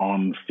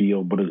on the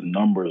field, but his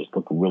numbers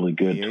look really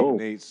good. He ain't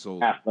Nate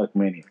Solder. Athletic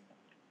mania.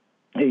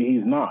 Hey,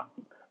 he's not.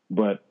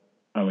 But,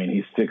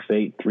 he's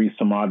 6'8", 3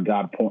 some odd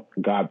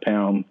god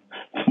pounds.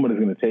 Somebody's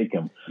going to take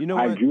him. You know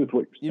I what? agree with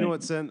what you're saying. You know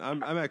what, Sen?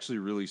 I'm actually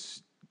really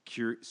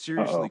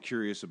seriously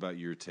curious about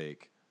your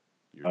take.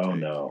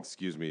 No.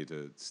 Excuse me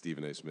to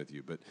Stephen A. Smith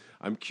you, but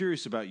I'm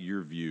curious about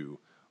your view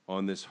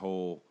on this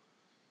whole,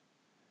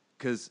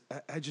 because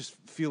I just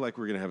feel like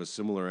we're going to have a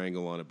similar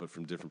angle on it, but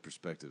from different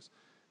perspectives.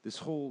 This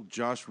whole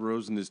Josh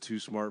Rosen is too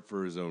smart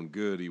for his own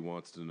good. He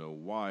wants to know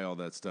why, all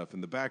that stuff.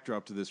 And the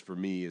backdrop to this for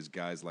me is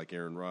guys like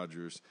Aaron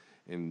Rodgers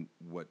and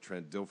what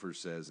Trent Dilfer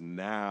says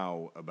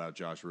now about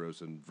Josh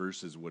Rosen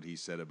versus what he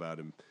said about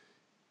him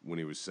when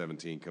he was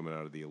 17 coming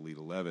out of the Elite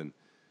 11.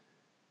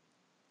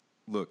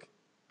 Look,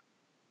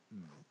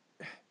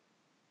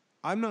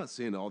 I'm not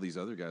saying all these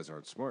other guys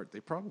aren't smart. They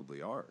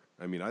probably are.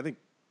 I think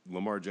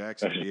Lamar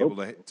Jackson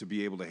to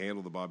be able to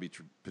handle the Bobby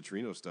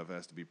Petrino stuff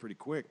has to be pretty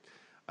quick.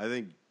 I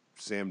think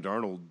Sam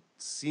Darnold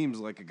seems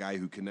like a guy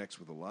who connects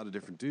with a lot of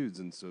different dudes,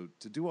 and so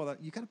to do all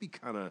that, you got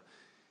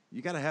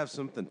to have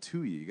something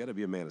to you. You got to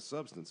be a man of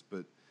substance.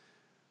 But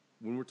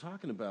when we're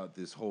talking about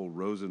this whole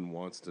Rosen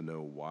wants to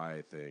know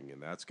why thing,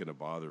 and that's going to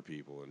bother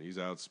people, and he's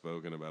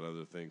outspoken about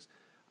other things,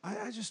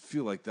 I just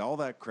feel like all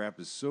that crap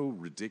is so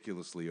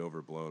ridiculously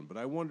overblown. But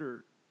I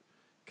wonder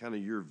kind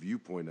of your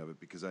viewpoint of it,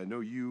 because I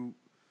know you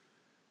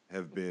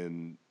have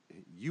been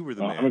 – you were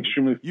the man. I'm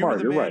extremely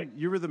smart. You're right.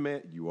 You were the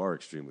man – you are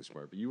extremely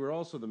smart. But you were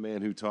also the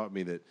man who taught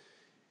me that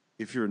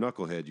if you're a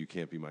knucklehead, you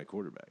can't be my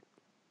quarterback.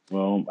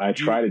 Well, I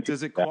try to.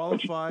 Does it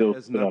qualify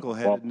as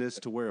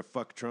knuckleheadedness to wear a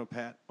fuck Trump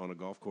hat on a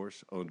golf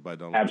course owned by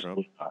Donald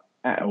Absolutely Trump?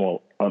 Not.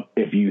 Well,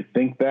 if you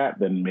think that,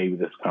 then maybe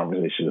this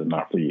conversation is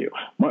not for you.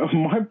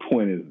 My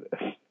point is this.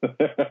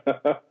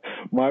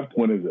 My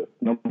point is this.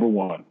 Number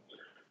one,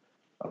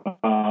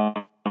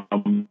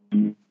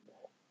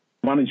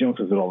 Monty Jones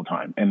says it all the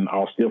time, and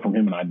I'll steal from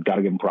him, and I got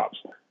to give him props.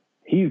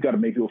 He's got to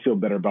make people feel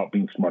better about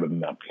being smarter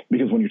than them,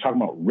 because when you're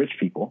talking about rich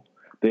people,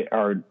 they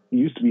are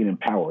used to being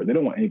empowered. They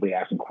don't want anybody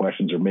asking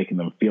questions or making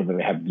them feel that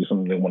they have to do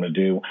something they want to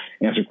do,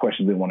 answer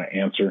questions they want to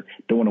answer,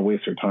 don't want to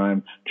waste their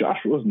time. Josh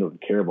Rosen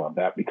doesn't care about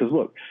that because,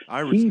 look, I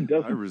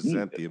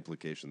resent the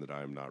implication that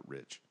I am not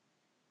rich.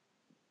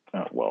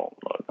 Well,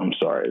 I'm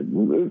sorry.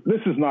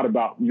 This is not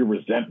about your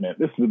resentment.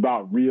 This is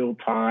about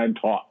real-time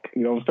talk.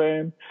 You know what I'm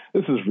saying?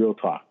 This is real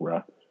talk,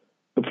 bruh.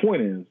 The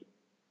point is,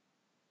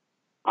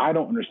 I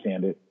don't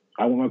understand it.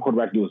 I want my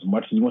quarterback to do as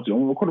much as he wants to. I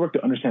want my quarterback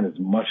to understand as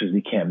much as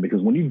he can,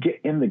 because when you get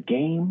in the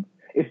game,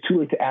 it's too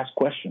late to ask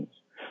questions.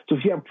 So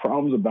if you have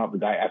problems about the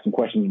guy asking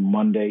questions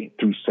Monday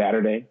through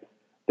Saturday,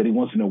 that he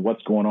wants to know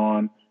what's going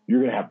on, you're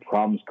going to have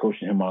problems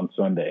coaching him on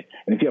Sunday.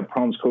 And if you have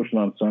problems coaching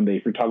on Sunday,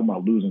 if you're talking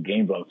about losing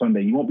games on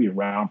Sunday, you won't be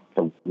around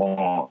for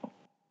long.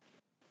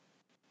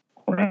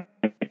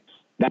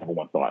 That's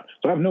one thought.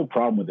 So I have no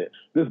problem with it.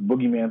 This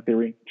boogeyman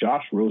theory,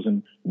 Josh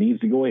Rosen needs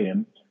to go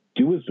in,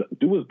 do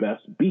his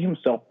best, be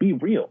himself, be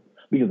real,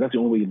 because that's the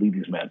only way you lead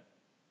these men.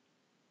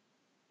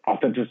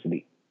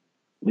 Authenticity.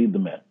 Lead the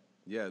men.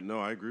 Yeah, no,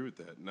 I agree with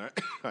that. And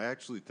I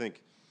actually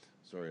think,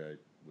 sorry, I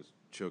was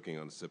choking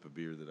on a sip of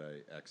beer that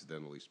I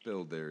accidentally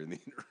spilled there in the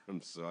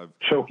interim. So I've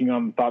choking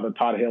on the thought that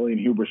Todd Haley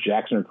and Hubert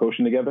Jackson are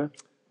coaching together.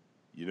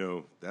 You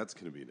know, that's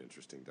going to be an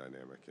interesting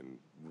dynamic and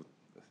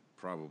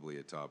probably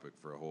a topic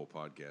for a whole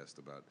podcast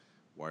about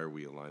why are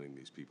we aligning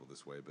these people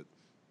this way. But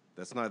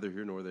that's neither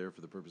here nor there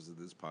for the purpose of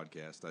this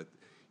podcast.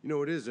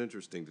 It is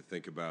interesting to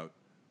think about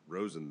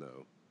Rosen,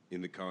 though,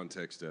 in the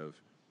context of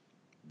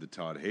the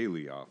Todd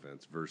Haley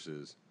offense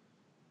versus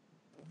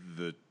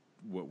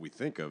what we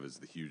think of as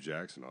the Hugh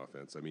Jackson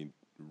offense. I mean,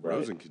 right.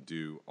 Rosen could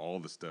do all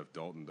the stuff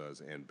Dalton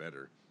does and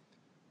better,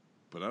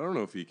 but I don't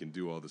know if he can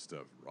do all the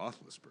stuff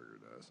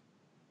Roethlisberger does.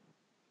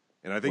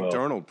 And I think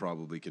Darnold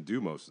probably can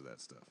do most of that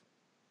stuff.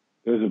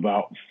 There's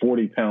about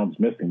 40 pounds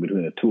missing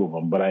between the two of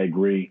them, but I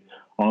agree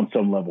on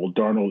some level.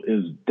 Darnold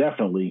is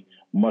definitely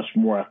much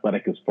more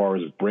athletic as far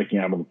as breaking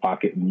out of the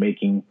pocket and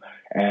making,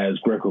 as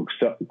Greg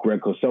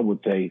Cosell would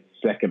say,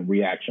 second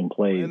reaction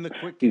plays. And the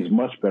quick He's game,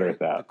 much better at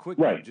that. The quick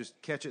game, just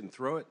catch it and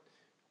throw it.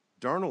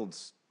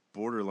 Darnold's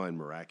borderline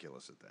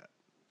miraculous at that.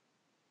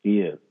 He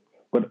is.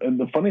 But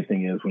the funny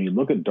thing is, when you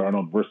look at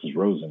Darnold versus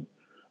Rosen,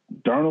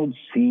 Darnold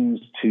seems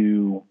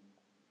to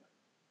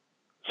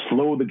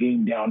slow the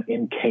game down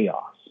in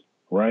chaos,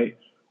 right?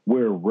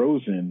 Where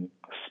Rosen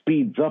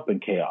speeds up in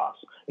chaos.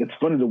 It's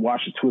funny to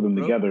watch the two of them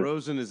together.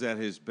 Rosen is at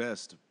his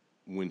best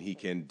when he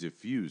can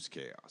diffuse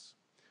chaos,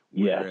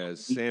 Yes.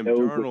 whereas Sam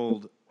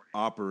Darnold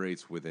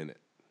operates within it.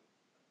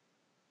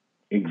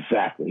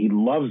 Exactly. He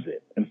loves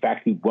it. In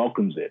fact, he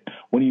welcomes it.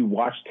 When you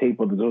watch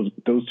tape of those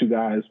two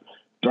guys,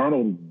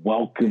 Darnold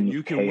welcomes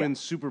You can chaos. win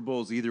Super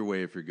Bowls either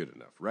way if you're good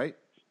enough, right?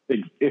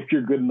 If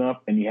you're good enough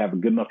and you have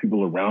good enough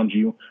people around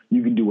you,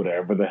 you can do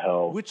whatever the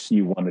hell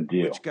you want to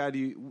do. Which guy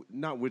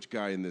not which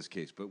guy in this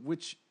case, but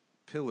which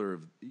pillar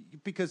of,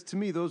 because to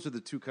me, those are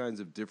the two kinds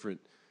of different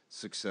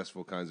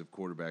successful kinds of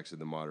quarterbacks in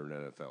the modern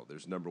NFL.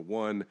 There's number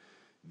one,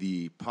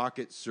 the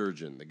pocket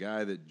surgeon, the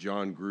guy that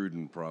John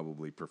Gruden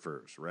probably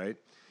prefers, right?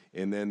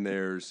 And then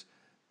there's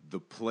the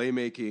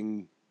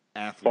playmaking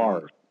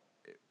athlete.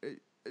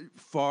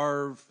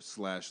 Favre /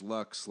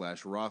 Luck /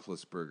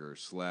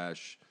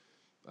 Roethlisberger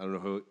 / I don't know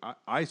who.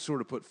 I sort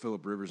of put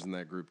Phillip Rivers in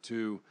that group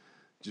too,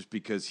 just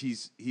because he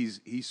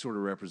sort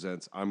of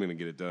represents, I'm going to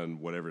get it done,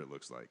 whatever it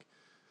looks like.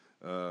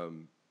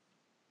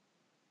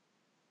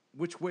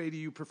 Which way do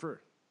you prefer?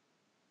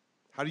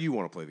 How do you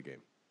want to play the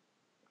game?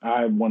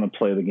 I want to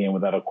play the game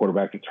without a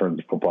quarterback that turns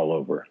the football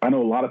over. I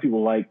know a lot of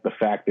people like the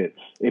fact that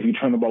if you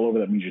turn the ball over,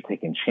 that means you're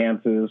taking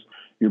chances,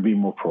 you're being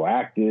more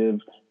proactive,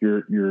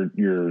 you're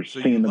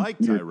So seeing you like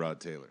Tyrod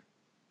Taylor?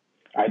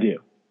 I do.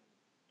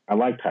 I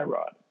like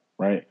Tyrod,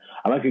 right?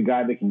 I like a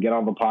guy that can get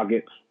out of the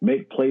pocket,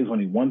 make plays when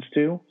he wants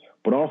to,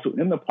 but also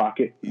in the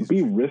pocket,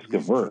 be risk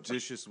averse. He's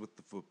judicious with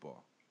the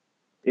football.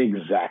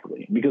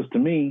 Exactly. Because to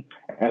me,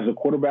 as a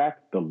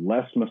quarterback, the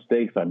less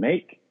mistakes I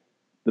make,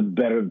 the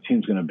better the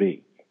team's going to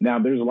be. Now,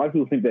 there's a lot of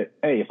people who think that,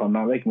 hey, if I'm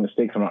not making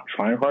mistakes, I'm not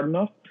trying hard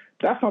enough.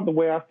 That's not the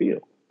way I feel.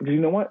 Because you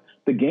know what?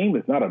 The game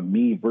is not a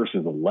me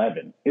versus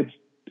 11. It's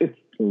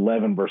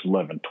 11 versus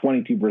 11,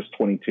 22 versus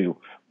 22,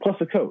 plus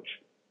a coach.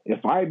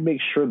 If I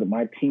make sure that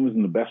my team is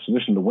in the best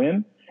position to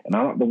win, and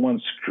I'm not the one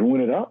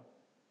screwing it up,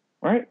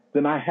 right,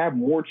 then I have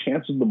more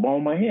chances of the ball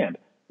in my hand.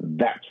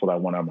 That's what I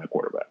want out of my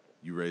quarterback.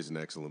 You raise an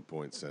excellent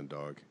point,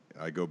 Sendog.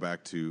 I go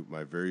back to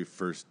my very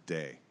first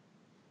day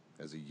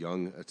as a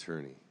young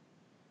attorney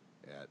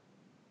at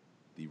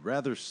the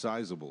rather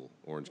sizable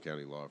Orange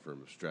County law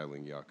firm of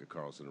Stradling, Yaka,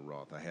 Carlson, and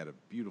Roth. I had a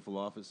beautiful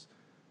office,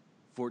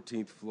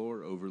 14th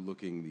floor,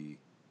 overlooking the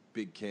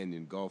Big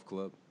Canyon Golf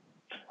Club.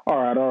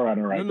 All right.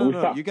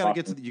 No. You got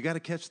to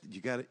catch.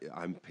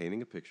 I'm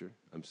painting a picture.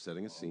 I'm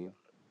setting a scene.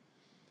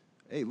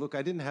 Hey, look,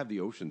 I didn't have the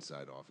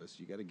Oceanside office.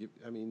 You got to give.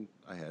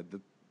 I had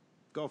the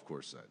golf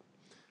course side.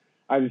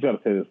 I just got to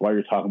say this while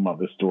you're talking about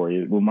this story.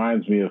 It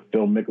reminds me of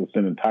Phil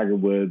Mickelson and Tiger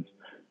Woods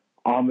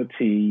on the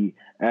tee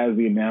as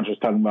the announcer's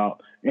talking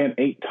about an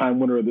 8-time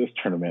winner of this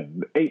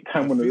tournament. I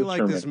feel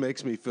like this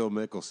makes me Phil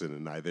Mickelson,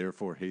 and I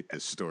therefore hate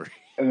this story.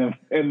 And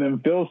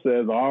then Phil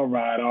says, all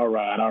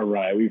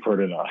right, we've heard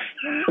enough.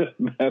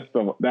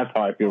 That's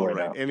how I feel right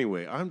now.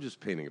 Anyway, I'm just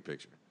painting a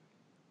picture.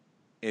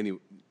 Anyway,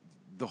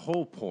 the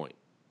whole point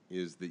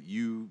is that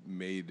you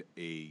made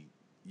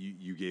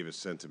you gave a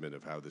sentiment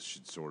of how this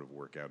should sort of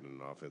work out in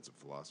an offensive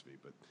philosophy.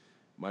 But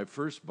my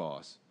first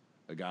boss,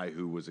 a guy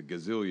who was a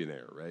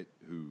gazillionaire, right,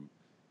 who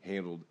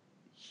handled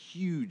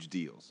huge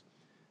deals,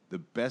 the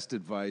best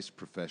advice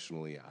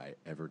professionally I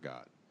ever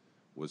got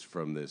was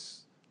from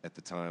this. At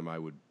the time, I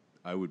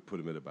would put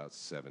him at about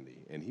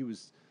 70, and he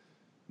was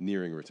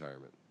nearing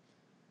retirement.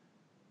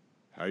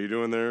 How you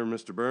doing there,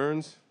 Mr.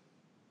 Burns?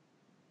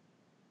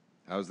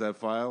 How's that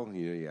file?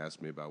 He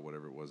asked me about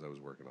whatever it was I was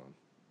working on.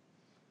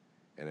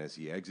 And as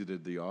he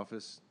exited the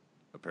office,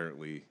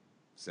 apparently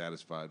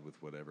satisfied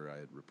with whatever I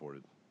had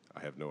reported,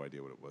 I have no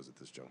idea what it was at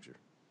this juncture.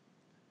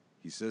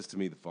 He says to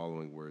me the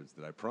following words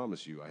that I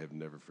promise you I have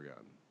never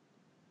forgotten.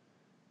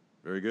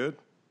 Very good.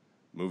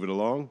 Move it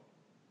along.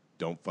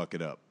 Don't fuck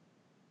it up.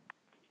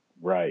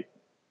 Right.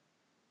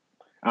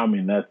 I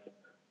mean,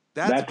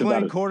 that's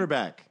playing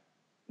quarterback.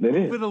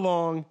 Move it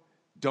along.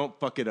 Don't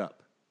fuck it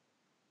up.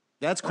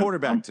 That's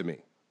quarterback to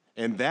me.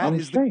 And that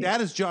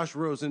is Josh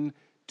Rosen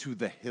to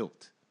the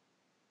hilt.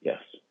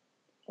 Yes.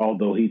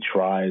 Although he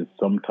tries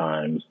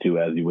sometimes to,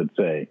 as you would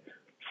say,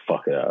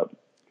 fuck it up.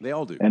 They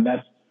all do. And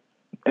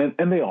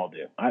and they all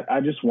do.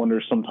 I just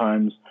wonder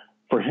sometimes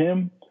for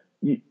him,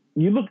 you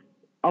look,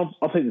 I'll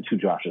take the two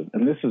Joshes,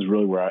 and this is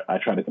really where I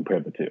try to compare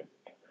the two.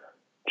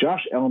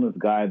 Josh Allen is a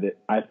guy that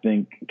I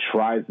think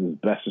tries his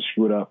best to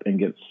screw it up and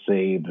gets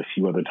saved a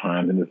few other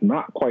times and is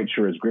not quite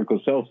sure, as Greg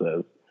Cosell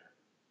says,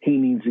 he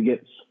needs to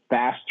get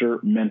faster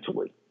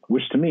mentally,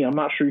 which to me, I'm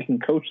not sure you can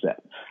coach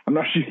that. I'm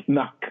not sure you can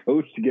not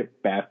coach to get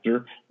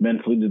faster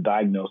mentally to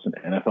diagnose an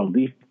NFL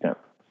defense.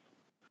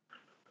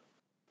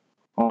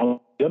 On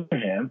the other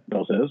hand,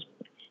 Bill says,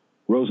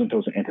 Rosen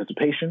throws in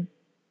anticipation,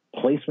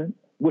 placement,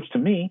 which to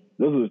me,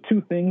 those are the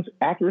two things,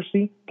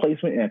 accuracy,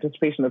 placement, and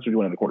anticipation. That's what you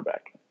want in a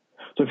quarterback.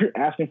 So if you're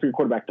asking for your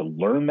quarterback to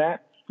learn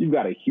that, you've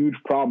got a huge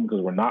problem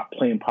because we're not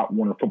playing Pop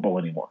Warner football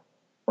anymore,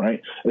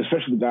 right?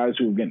 Especially the guys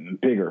who are getting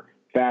bigger,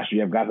 faster.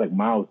 You have guys like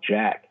Miles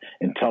Jack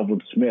and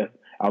Telvin Smith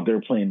out there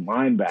playing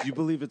linebacker. Do you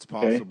believe it's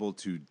possible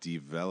to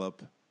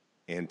develop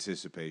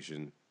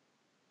anticipation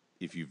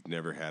if you've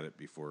never had it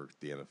before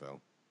the NFL?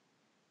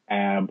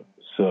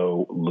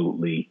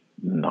 Absolutely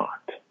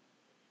not.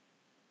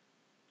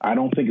 I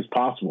don't think it's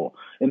possible.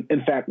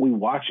 In fact, we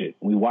watch it.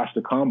 We watch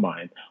the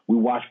combine. We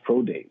watch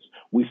pro days.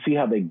 We see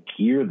how they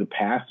gear the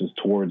passes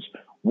towards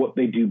what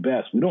they do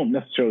best. We don't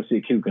necessarily see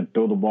a kid who can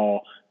throw the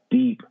ball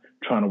deep,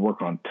 trying to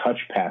work on touch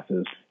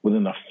passes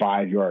within a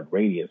 5-yard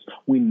radius.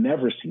 We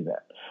never see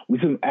that. We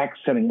see them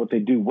accenting what they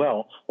do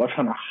well while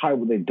trying to hide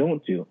what they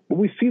don't do. But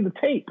we see the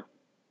tape.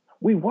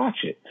 We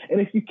watch it.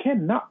 And if you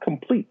cannot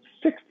complete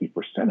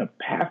 60% of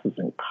passes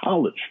in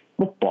college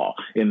football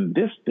in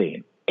this day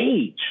and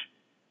age,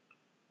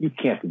 you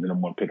can't be the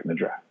number one pick in the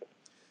draft.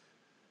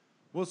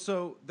 Well,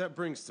 so that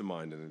brings to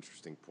mind an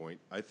interesting point.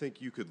 I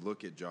think you could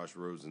look at Josh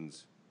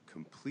Rosen's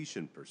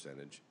completion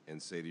percentage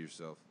and say to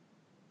yourself,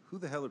 who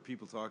the hell are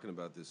people talking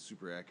about this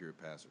super accurate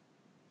passer?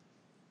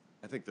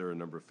 I think there are a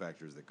number of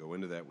factors that go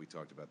into that. We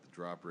talked about the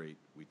drop rate.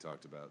 We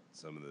talked about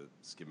some of the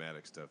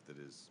schematic stuff that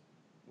is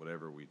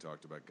whatever. We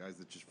talked about guys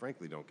that just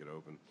frankly don't get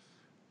open,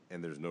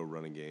 and there's no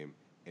running game,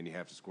 and you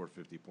have to score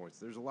 50 points.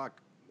 There's a lot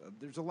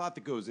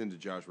that goes into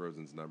Josh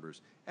Rosen's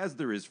numbers, as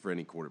there is for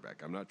any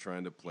quarterback. I'm not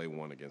trying to play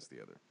one against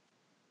the other.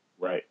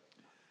 Right.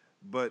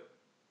 But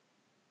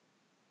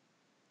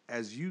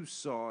as you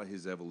saw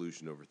his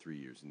evolution over 3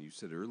 years, and you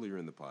said earlier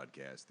in the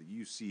podcast that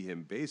you see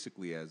him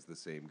basically as the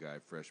same guy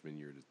freshman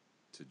year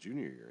to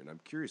junior year, and I'm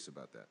curious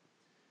about that.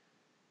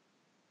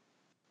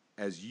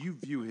 As you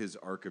view his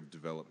arc of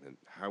development,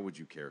 how would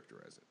you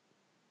characterize it?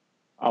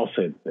 I'll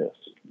say this.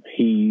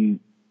 He,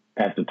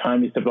 at the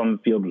time he stepped on the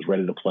field, was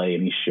ready to play,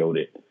 and he showed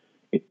it.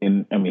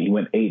 He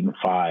went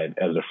 8-5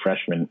 as a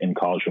freshman in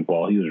college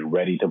football. He was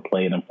ready to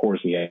play, and of course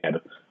he had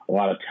a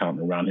lot of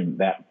talent around him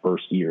that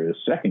first year. His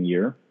second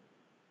year,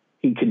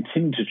 he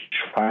continued to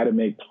try to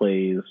make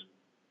plays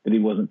that he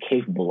wasn't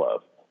capable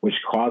of, which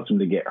caused him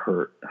to get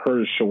hurt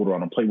his shoulder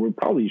on a play where he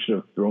probably should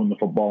have thrown the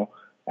football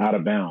out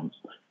of bounds.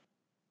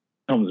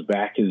 Comes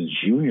back his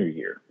junior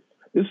year.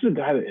 This is a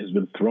guy that has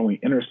been throwing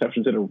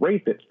interceptions at a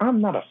rate that I'm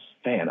not a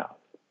fan of,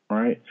 all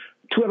right?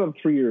 2 out of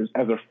 3 years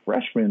as a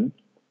freshman,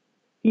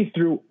 he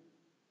threw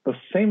the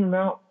same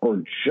amount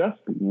or just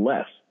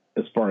less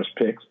as far as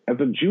picks as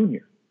a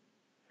junior.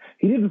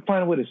 He didn't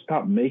find a way to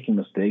stop making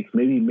mistakes.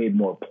 Maybe he made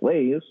more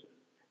plays.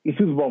 He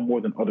threw the ball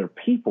more than other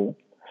people,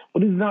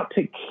 but he did not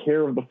take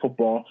care of the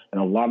football,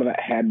 and a lot of that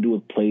had to do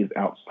with plays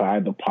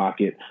outside the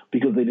pocket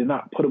because they did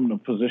not put him in a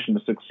position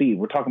to succeed.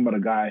 We're talking about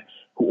a guy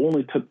who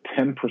only took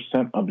 10%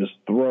 of his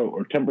throw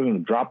or 10%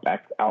 of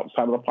dropbacks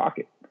outside of the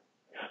pocket.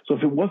 So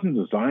if it wasn't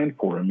designed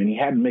for him and he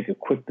had to make a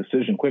quick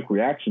decision, quick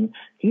reaction,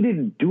 he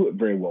didn't do it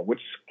very well,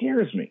 which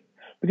scares me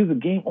because the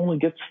game only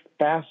gets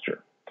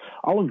faster.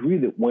 I'll agree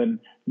that when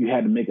you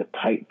had to make a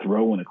tight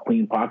throw in a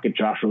clean pocket,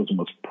 Josh Rosen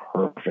was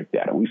perfect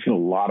at it. We've seen a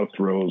lot of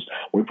throws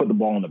where he put the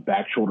ball on the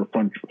back shoulder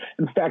front.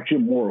 In fact,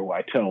 Jim Moore, who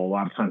I tell a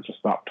lot of times to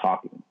stop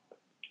talking,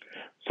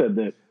 said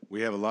that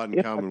we have a lot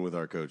in common with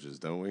our coaches,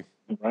 don't we?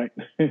 Right.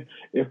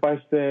 If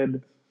I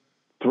said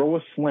throw a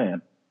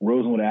slant,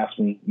 Rosen would ask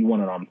me, you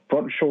want it on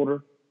front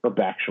shoulder or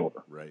back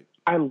shoulder? Right.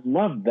 I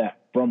love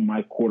that from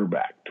my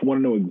quarterback to want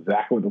to know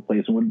exactly what the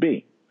placement would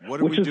be. What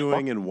are we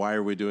doing and why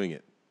are we doing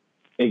it?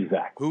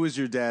 Exactly. Who is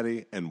your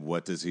daddy and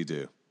what does he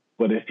do?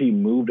 But if he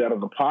moved out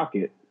of the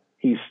pocket,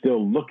 he's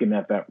still looking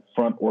at that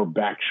front or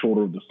back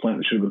shoulder of the slant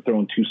that should have been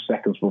thrown 2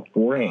 seconds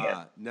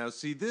beforehand. Now,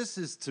 see, this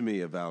is, to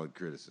me, a valid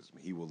criticism.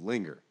 He will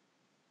linger.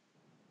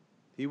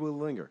 He will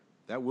linger.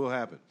 That will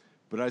happen.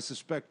 But I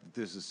suspect that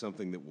this is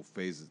something that will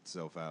phase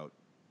itself out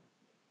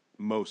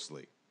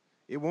mostly.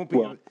 It won't be.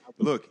 Well,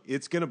 look,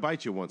 it's going to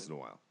bite you once in a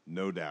while.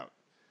 No doubt.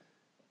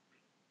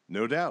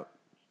 No doubt.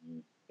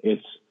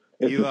 It's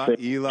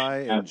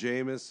Eli and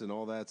Jameis and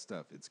all that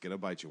stuff. It's going to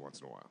bite you once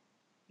in a while.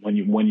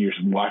 When you're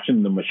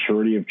watching the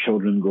maturity of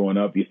children growing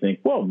up, you think,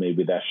 well,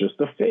 maybe that's just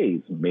a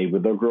phase. Maybe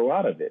they'll grow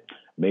out of it.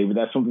 Maybe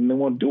that's something they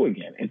won't do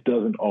again. It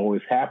doesn't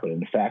always happen.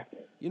 In fact,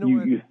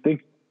 you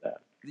think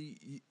that.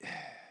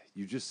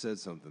 You just said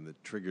something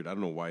that triggered. I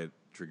don't know why it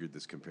triggered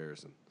this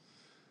comparison.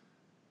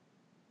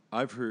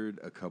 I've heard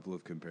a couple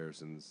of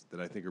comparisons that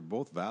I think are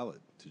both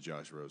valid to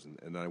Josh Rosen,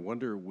 and I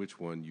wonder which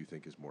one you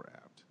think is more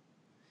apt.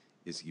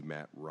 Is he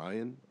Matt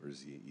Ryan or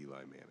is he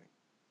Eli Manning?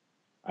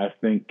 I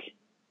think.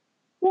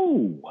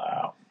 Oh,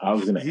 wow. I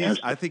was going to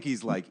answer. I think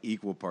he's like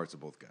equal parts of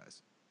both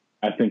guys.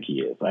 I think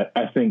he is.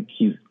 I think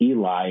he's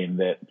Eli in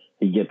that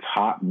he gets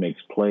hot and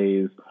makes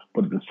plays,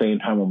 but at the same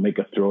time will make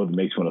a throw that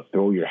makes you want to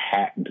throw your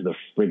hat into the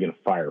friggin'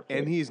 fireplace.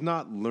 And he's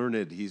not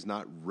learned. He's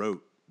not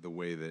rote the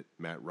way that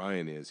Matt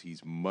Ryan is.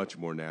 He's much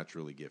more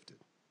naturally gifted.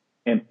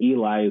 And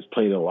Eli is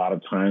played a lot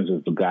of times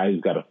as the guy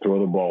who's got to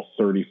throw the ball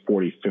 30,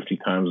 40, 50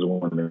 times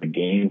in the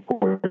game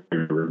for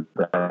the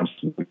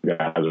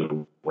guys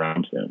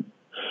around him.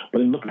 But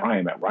then look at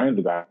Ryan. Matt Ryan's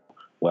the guy.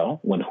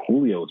 Well, when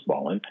Julio's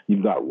balling,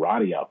 you've got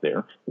Roddy out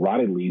there.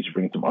 Roddy leaves, you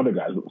bring some other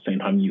guys. At the same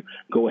time, you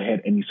go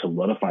ahead and you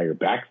solidify your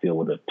backfield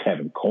with a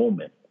Tevin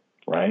Coleman,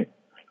 right?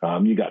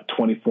 You got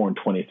 24 and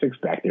 26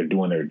 back there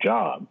doing their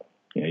job.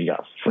 You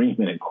got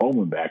Freeman and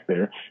Coleman back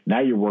there. Now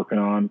you're working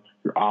on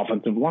your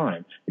offensive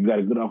line. You've got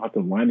a good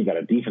offensive line. You got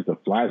a defense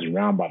that flies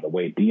around, by the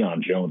way,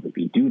 Deion Jones. If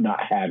you do not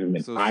have him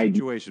in so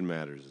situation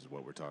matters is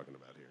what we're talking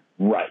about here.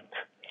 Right.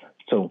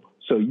 So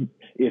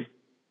if,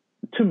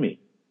 to me,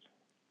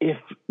 if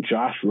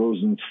Josh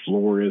Rosen's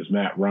floor is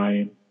Matt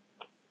Ryan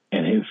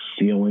and his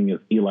ceiling is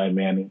Eli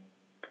Manning,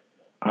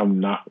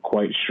 I'm not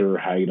quite sure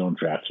how you don't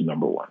draft him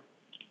number one.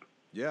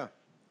 Yeah.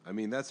 I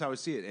mean, that's how I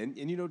see it. And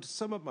to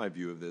sum up my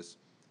view of this,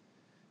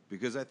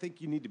 because I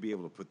think you need to be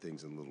able to put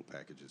things in little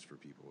packages for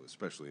people,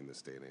 especially in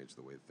this day and age,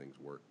 the way things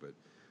work. But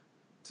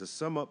to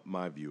sum up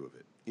my view of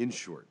it, in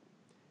short,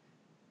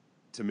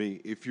 to me,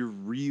 if you're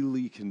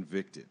really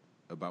convicted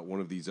about one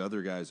of these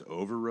other guys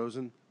over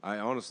Rosen, I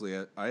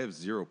have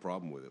zero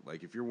problem with it.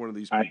 Like, if you're one of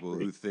these people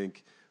who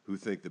think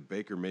that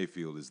Baker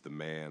Mayfield is the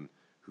man,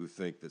 who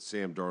think that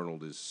Sam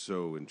Darnold is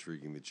so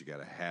intriguing that you got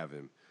to have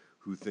him,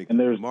 who think that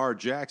Lamar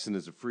Jackson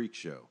is a freak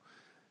show.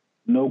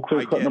 No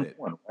clear cut number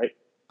one, right?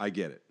 I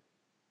get it.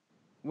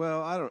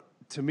 Well,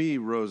 to me,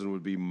 Rosen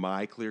would be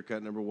my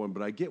clear-cut number one,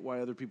 but I get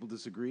why other people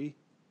disagree.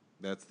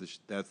 That's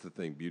the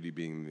thing, beauty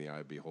being in the eye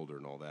of the beholder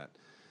and all that.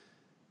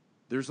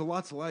 There's a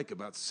lot to like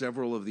about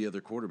several of the other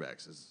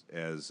quarterbacks,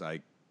 as I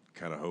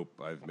kind of hope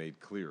I've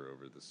made clear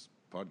over this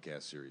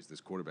podcast series,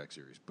 this quarterback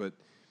series.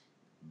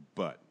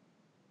 But,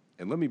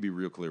 and let me be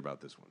real clear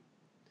about this one.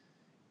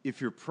 If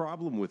your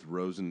problem with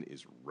Rosen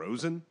is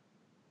Rosen,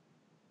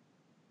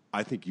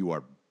 I think you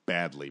are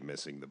badly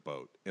missing the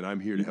boat, and I'm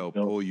here to help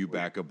pull you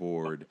back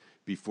aboard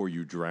before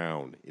you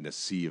drown in a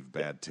sea of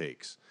bad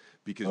takes.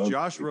 Because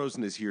Josh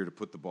Rosen is here to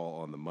put the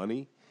ball on the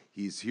money.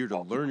 He's here to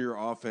learn your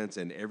offense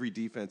and every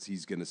defense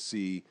he's going to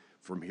see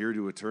from here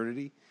to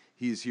eternity.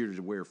 He is here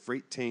to wear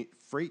freight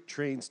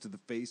trains to the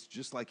face,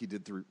 just like he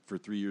did for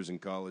 3 years in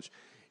college.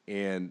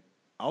 And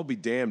I'll be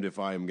damned if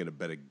I am going to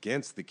bet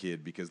against the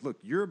kid, because, look,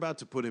 you're about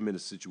to put him in a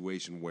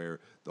situation where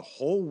the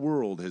whole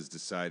world has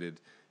decided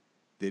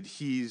that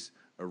he's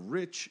a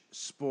rich,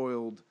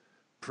 spoiled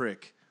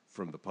prick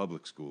from the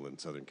public school in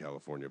Southern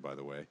California, by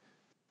the way.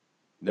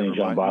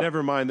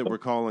 Never mind that we're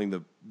calling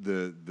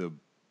the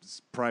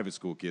private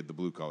school kid the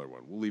blue-collar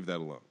one. We'll leave that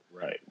alone.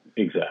 Right,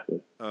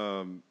 exactly.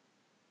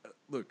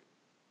 Look,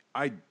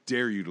 I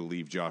dare you to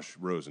leave Josh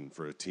Rosen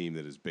for a team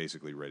that is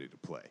basically ready to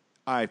play.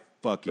 I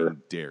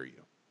fucking dare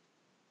you.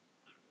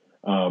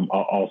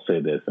 I'll say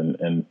this,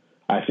 and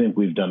I think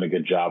we've done a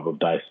good job of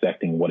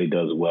dissecting what he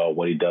does well,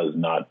 what he does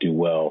not do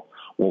well,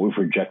 what we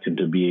project him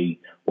to be,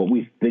 what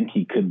we think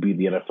he could be at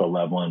the NFL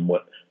level, and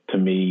what, to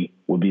me,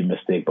 would be a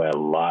mistake by a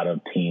lot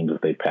of teams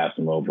if they pass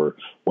him over,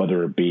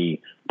 whether it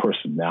be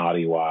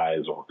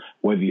personality-wise or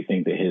whether you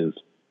think that his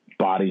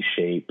body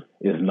shape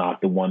is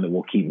not the one that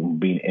will keep him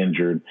being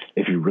injured.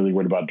 If you're really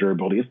worried about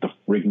durability, it's the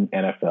freaking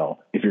NFL.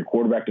 If your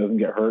quarterback doesn't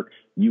get hurt,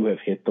 you have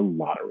hit the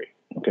lottery.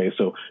 Okay,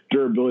 so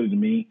durability to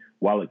me,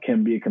 while it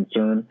can be a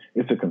concern,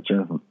 it's a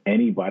concern from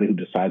anybody who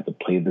decides to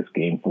play this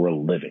game for a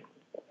living.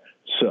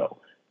 So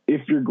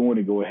if you're going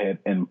to go ahead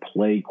and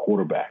play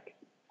quarterback,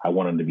 I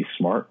want him to be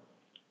smart,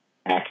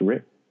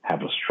 accurate,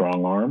 have a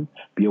strong arm,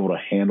 be able to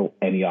handle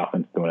any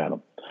offense thrown at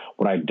him.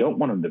 What I don't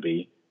want him to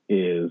be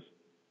is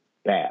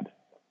bad.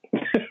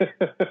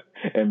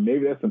 And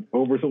maybe that's an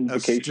oversimplification.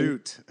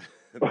 Astute.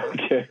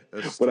 Okay.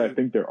 But I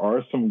think there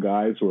are some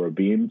guys who are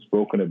being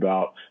spoken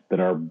about that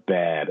are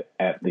bad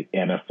at the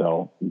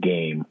NFL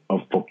game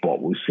of football.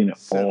 We've seen it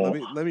all.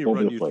 Let me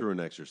run you through an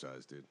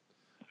exercise, dude.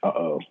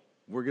 Uh-oh.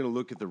 We're going to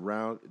look at the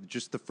round,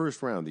 just the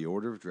first round, the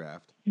order of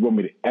draft. You want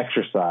me to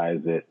exercise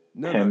it?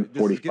 No,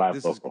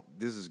 10:45 local.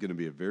 This is going to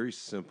be a very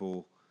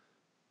simple,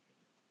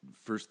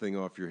 first thing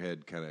off your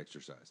head kind of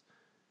exercise.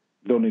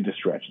 Don't need to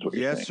stretch.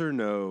 Yes or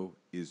no,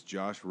 is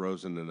Josh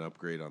Rosen an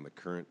upgrade on the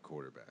current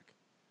quarterback?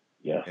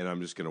 Yes. And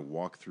I'm just going to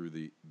walk through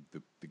the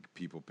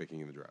people picking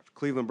in the draft.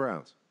 Cleveland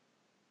Browns.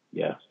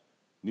 Yes.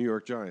 New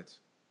York Giants.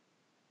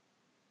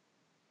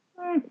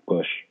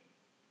 Bush.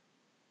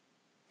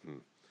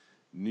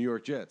 New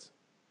York Jets.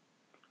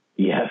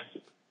 Yes.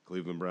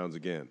 Cleveland Browns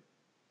again.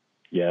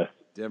 Yes.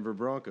 Denver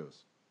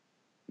Broncos.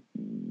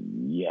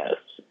 Yes.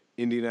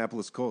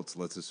 Indianapolis Colts.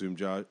 Let's assume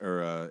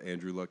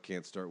Andrew Luck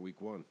can't start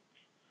week 1.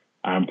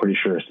 I'm pretty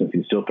sure since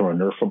he's still throwing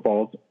Nerf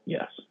footballs,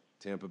 yes.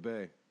 Tampa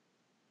Bay.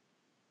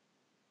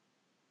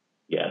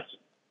 Yes.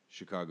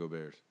 Chicago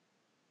Bears.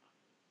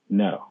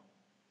 No.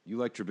 You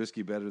like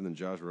Trubisky better than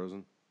Josh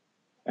Rosen?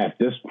 At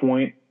this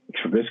point,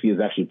 Trubisky has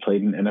actually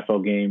played an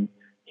NFL game.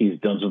 He's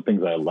done some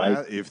things I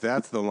like. If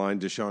that's the line,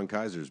 Deshaun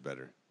Kaiser's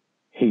better.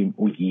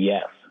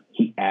 Yes,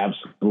 he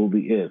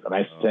absolutely is. And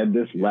I said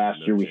this last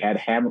year. We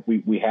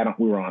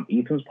were on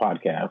Ethan's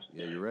podcast.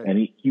 Yeah, you're right.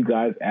 And you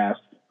guys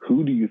asked,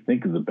 who do you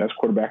think is the best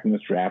quarterback in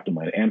this draft? And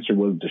my answer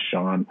was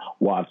Deshaun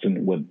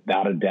Watson,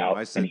 without a doubt.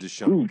 I said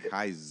Deshaun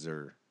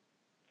Kaiser.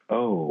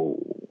 Oh.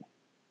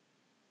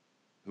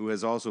 Who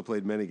has also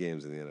played many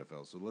games in the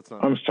NFL. So let's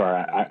not. I'm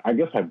sorry. I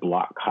guess I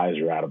blocked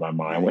Kaiser out of my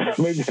mind.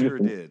 You sure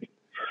did.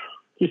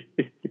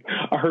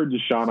 I heard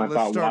Deshaun. So I let's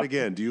thought. Start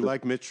again. Do you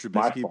like Mitch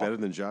Trubisky better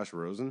than Josh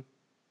Rosen?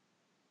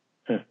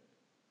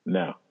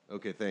 No.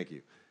 Okay, thank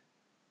you.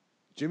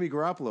 Jimmy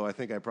Garoppolo, I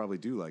think I probably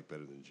do like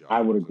better than Josh.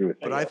 I would agree with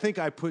that. But I think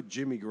I put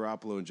Jimmy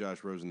Garoppolo and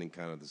Josh Rosen in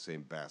kind of the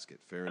same basket.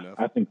 Fair enough?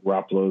 I think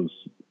Garoppolo's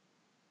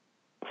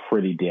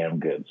pretty damn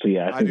good. So,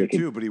 yeah. I do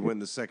too, but he went in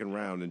the second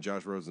round, and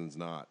Josh Rosen's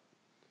not.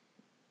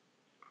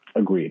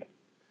 Agreed.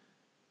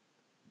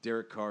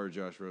 Derek Carr or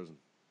Josh Rosen?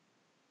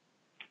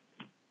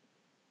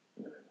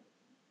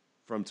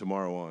 From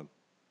tomorrow on.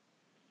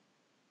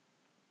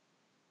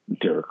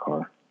 Derek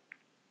Carr.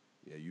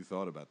 Yeah, you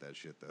thought about that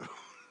shit, though.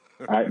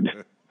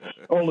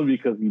 Only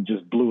because he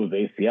just blew his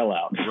ACL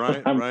out.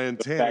 Ryan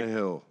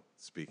Tannehill,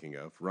 speaking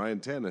of. Ryan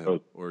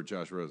Tannehill or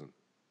Josh Rosen?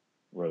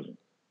 Rosen.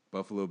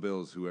 Buffalo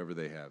Bills, whoever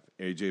they have.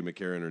 A.J.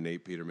 McCarron or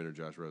Nate Peterman or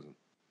Josh Rosen?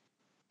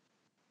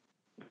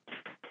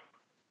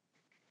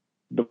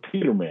 The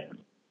Peterman.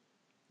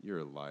 You're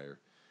a liar.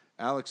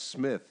 Alex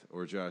Smith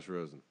or Josh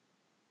Rosen?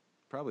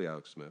 Probably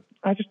Alex Smith.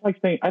 I just like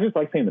saying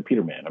the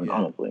Peterman. I mean,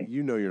 honestly.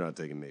 You know you're not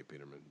taking Nate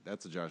Peterman.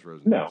 That's a Josh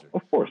Rosen. No, answer.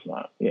 of course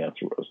not. Yeah,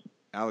 it's Rosen.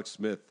 Alex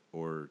Smith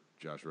or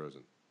Josh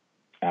Rosen?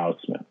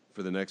 Alex Smith.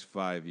 For the next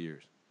 5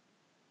 years?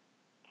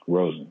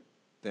 Rosen.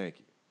 Thank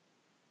you.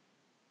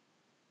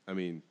 I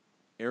mean,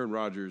 Aaron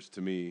Rodgers,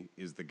 to me,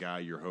 is the guy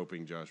you're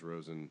hoping Josh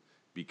Rosen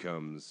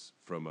becomes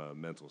from a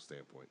mental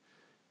standpoint.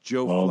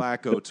 Joe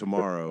Flacco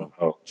tomorrow.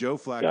 Joe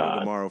Flacco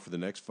tomorrow for the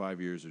next 5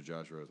 years or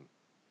Josh Rosen?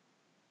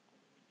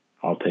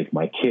 I'll take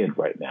my kid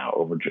right now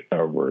over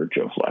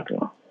Joe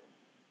Flacco.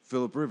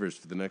 Phillip Rivers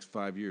for the next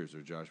 5 years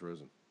or Josh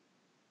Rosen?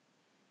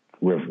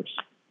 Rivers.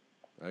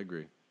 I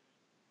agree.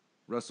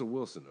 Russell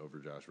Wilson over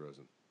Josh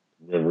Rosen?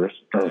 Rivers.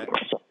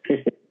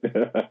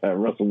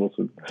 Russell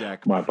Wilson.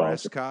 Dak my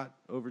Prescott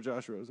over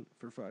Josh Rosen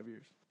for 5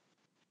 years?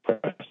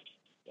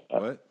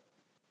 What?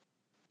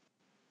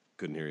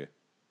 Couldn't hear you.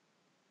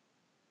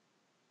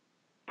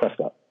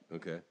 Prescott.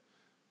 Okay.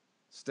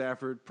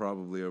 Stafford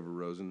probably over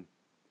Rosen.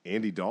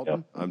 Andy Dalton,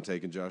 yep. I'm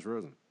taking Josh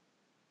Rosen.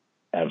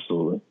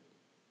 Absolutely.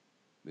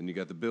 Then you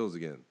got the Bills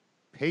again.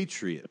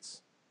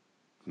 Patriots.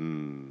 See,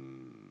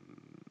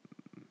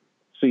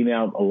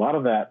 now, a lot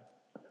of that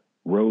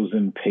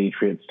Rosen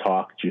Patriots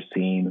talk that you're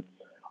seeing,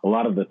 a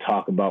lot of the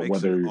talk about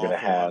whether you're going to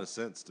have... Makes a lot of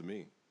sense to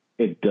me.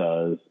 It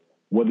does.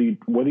 What do you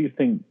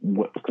think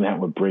what's going to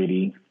happen with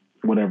Brady,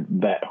 whatever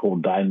that whole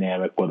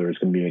dynamic, whether it's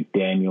going to be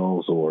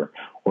McDaniels or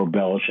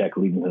Belichick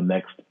leading the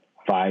next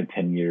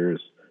 5-10 years?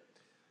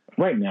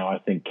 Right now, I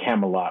think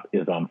Camelot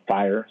is on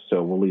fire,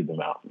 so we'll leave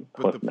them out.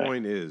 But the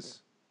point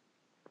is,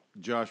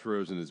 Josh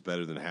Rosen is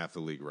better than half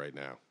the league right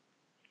now.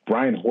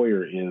 Brian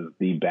Hoyer is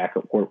the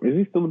backup quarterback. Is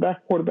he still the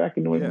backup quarterback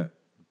in New England?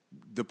 Yeah.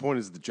 The point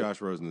is that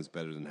Josh Rosen is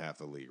better than half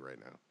the league right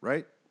now,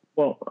 right?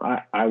 Well,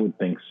 I would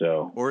think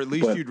so. Or at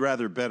least you'd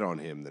rather bet on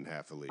him than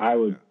half the league. I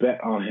would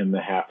bet on him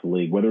than half the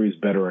league. Whether he's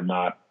better or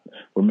not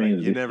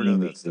remains. You never know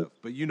that stuff.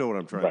 But you know what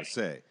I'm trying to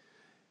say.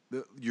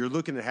 You're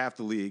looking at half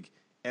the league.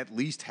 At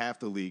least half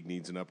the league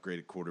needs an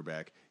upgraded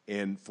quarterback.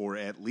 And for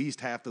at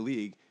least half the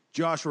league,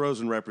 Josh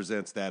Rosen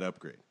represents that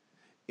upgrade.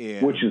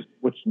 And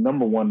which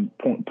number one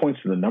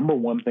points to the number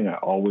one thing I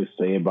always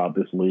say about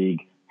this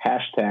league,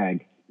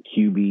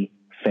 #QB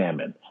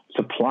famine.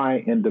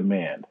 Supply and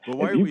demand. But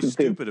why are we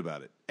stupid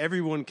about it?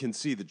 Everyone can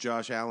see that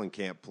Josh Allen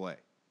can't play.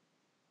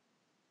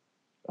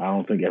 I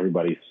don't think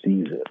everybody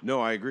sees it. No,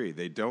 I agree.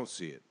 They don't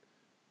see it.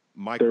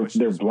 My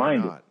question is why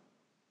blinded not?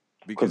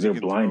 Because he they're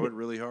can blinded. throw it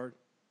really hard?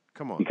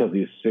 Come on. Because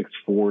he's 6'4",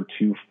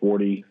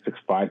 240,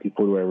 6'5",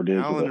 240, whatever it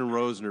is. Allen and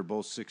Rosen are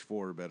both 6'4"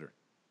 or better.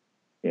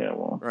 Yeah,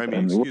 well. Or,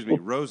 excuse me,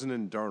 Rosen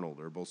and Darnold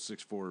are both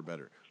 6'4" or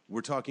better.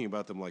 We're talking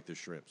about them like they're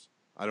shrimps.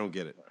 I don't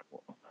get it.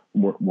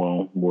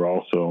 We're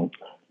also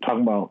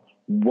talking about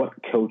what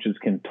coaches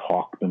can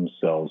talk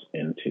themselves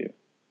into,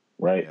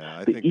 right? Yeah,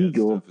 I think that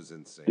stuff is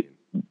insane.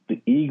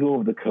 The ego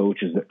of the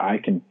coach is that I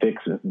can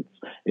fix it.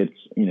 It's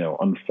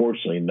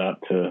unfortunately not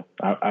to.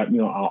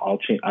 I'll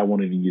change. I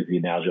won't even use the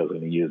analogy I was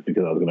going to use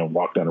because I was going to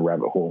walk down a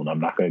rabbit hole, and I'm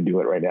not going to do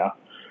it right now.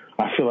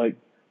 I feel like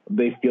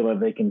they feel that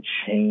they can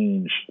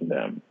change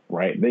them,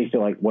 right? They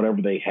feel like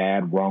whatever they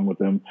had wrong with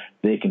them,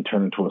 they can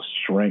turn into a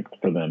strength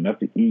for them. That's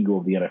the ego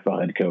of the NFL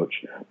head coach,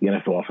 the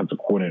NFL offensive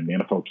coordinator,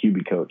 the NFL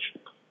QB coach.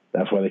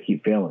 That's why they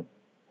keep failing,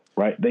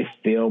 right? They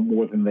fail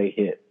more than they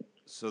hit.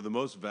 So the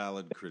most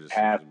valid criticism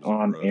Pass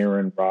on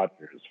Aaron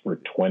Rodgers for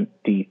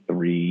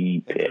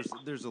 23 picks.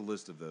 There's a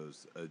list of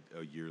those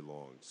a year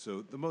long.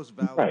 So the most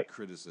valid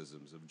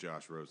criticisms of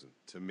Josh Rosen,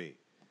 to me,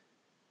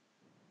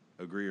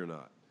 agree or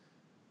not,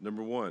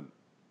 number one,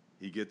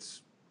 he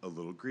gets a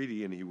little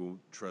greedy and he will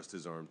trust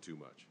his arm too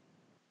much.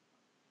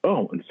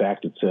 Oh, in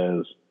fact, it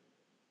says,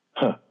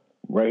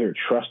 right here,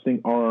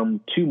 trusting arm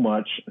too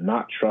much,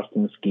 not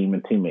trusting scheme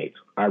and teammates.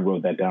 I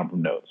wrote that down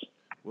from notes.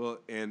 Well,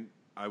 and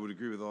I would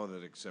agree with all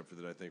that except for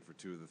that I think for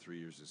 2 of the 3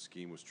 years his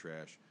scheme was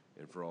trash,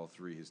 and for all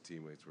 3 his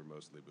teammates were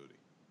mostly booty.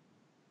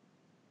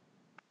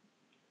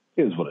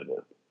 Here's what it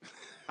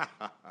is.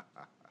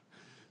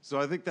 So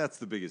I think that's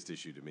the biggest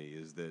issue to me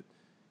is that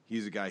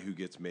he's a guy who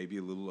gets maybe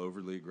a little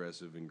overly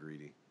aggressive and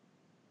greedy.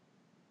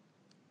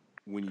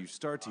 When you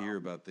start to hear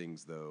about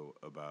things, though,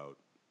 about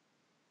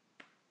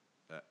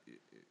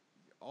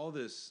all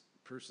this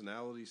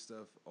personality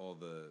stuff, all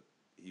the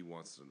he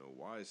wants to know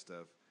why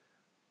stuff,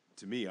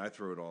 to me, I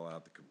throw it all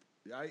out.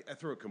 I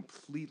throw it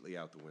completely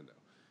out the window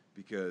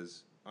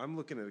because I'm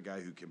looking at a guy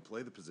who can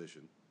play the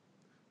position,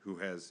 who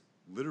has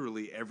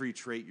literally every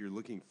trait you're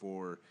looking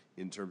for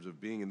in terms of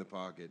being in the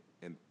pocket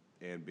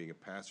and being a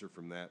passer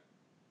from that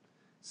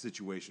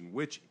situation,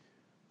 which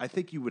I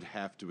think you would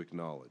have to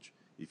acknowledge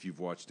if you've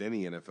watched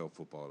any NFL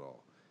football at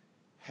all.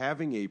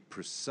 Having a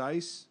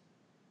precise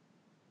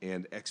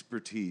and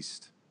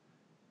expertise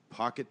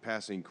pocket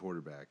passing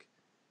quarterback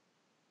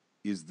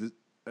is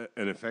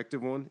an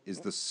effective one, is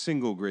the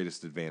single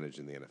greatest advantage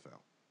in the NFL.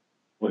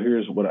 Well,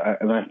 here's what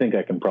I think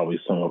I can probably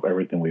sum up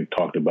everything we've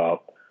talked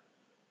about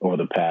over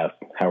the past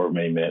however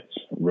many minutes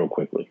real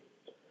quickly.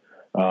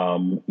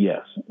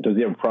 Yes. Does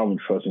he have a problem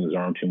trusting his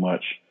arm too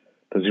much?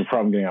 Does he have a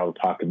problem getting out of the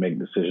pocket and making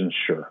decisions?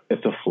 Sure.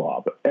 It's a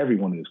flaw, but every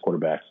one of these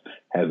quarterbacks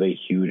has a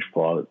huge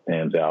flaw that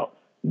stands out.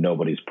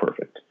 Nobody's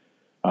perfect.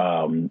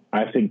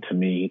 I think, to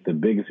me, the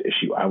biggest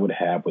issue I would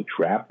have with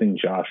drafting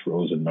Josh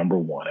Rosen, number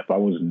one, if I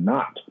was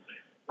not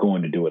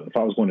going to do it, if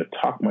I was going to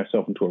talk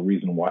myself into a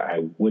reason why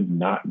I would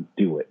not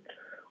do it,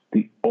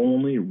 the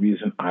only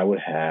reason I would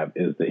have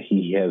is that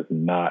he has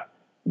not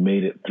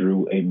made it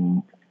through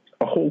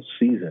a whole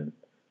season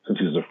since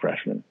he was a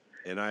freshman.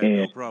 And I have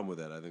no problem with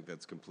that. I think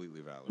that's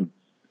completely valid.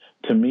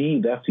 To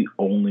me, that's the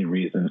only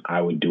reason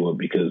I would do it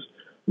because,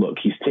 look,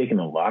 he's taken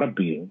a lot of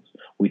beatings.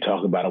 We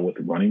talk about it with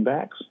running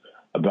backs,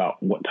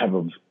 about what type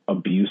of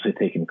abuse they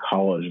take in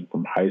college and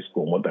from high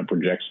school and what that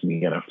projects in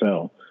the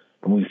NFL.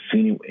 And we've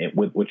seen it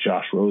with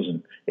Josh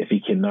Rosen. If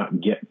he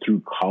cannot get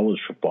through college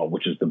football,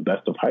 which is the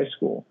best of high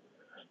school,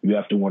 you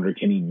have to wonder,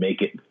 can he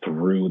make it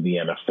through the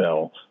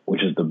NFL,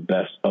 which is the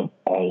best of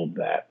all of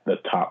that, the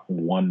top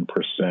 1%,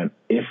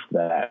 if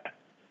that,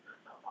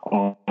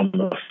 on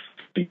the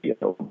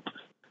field.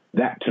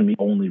 That, to me,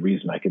 only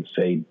reason I could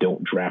say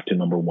don't draft him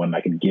number one.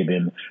 I could give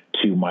in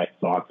to my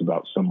thoughts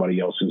about somebody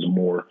else who's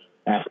more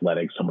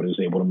athletic, somebody who's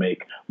able to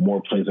make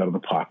more plays out of the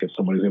pocket,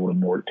 somebody who's able to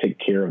more take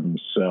care of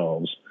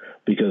themselves,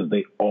 because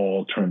they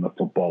all turn the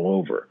football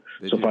over.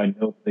 If I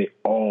know they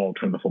all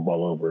turn the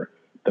football over,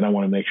 then I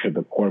want to make sure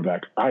the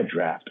quarterback I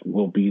draft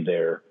will be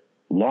there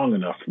long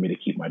enough for me to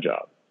keep my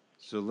job.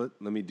 So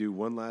let me do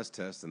one last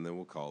test, and then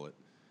we'll call it.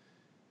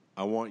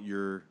 I want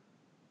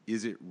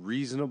is it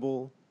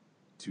reasonable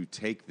to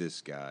take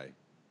this guy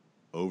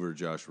over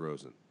Josh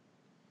Rosen?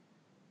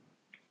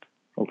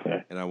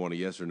 Okay. And I want a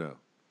yes or no.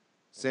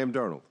 Sam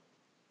Darnold.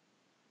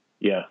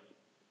 Yes.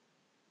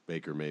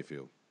 Baker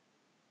Mayfield.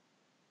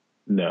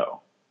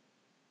 No.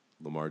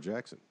 Lamar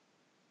Jackson.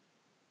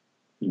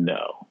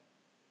 No.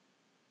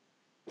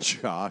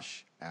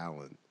 Josh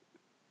Allen.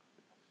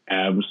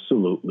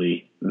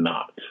 Absolutely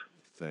not.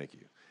 Thank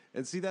you.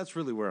 And see, that's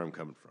really where I'm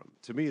coming from.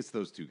 To me, it's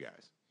those two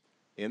guys.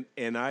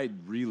 And I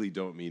really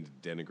don't mean to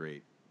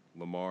denigrate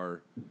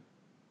Lamar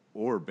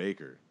or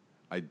Baker.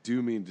 I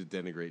do mean to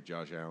denigrate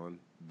Josh Allen,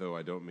 though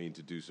I don't mean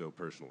to do so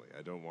personally.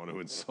 I don't want to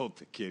insult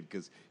the kid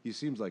because he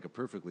seems like a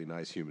perfectly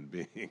nice human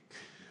being.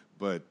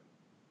 But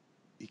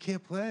he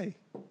can't play.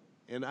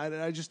 And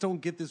I just don't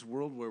get this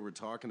world where we're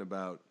talking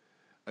about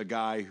a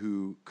guy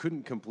who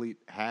couldn't complete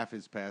half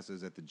his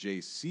passes at the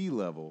JC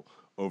level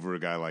over a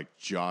guy like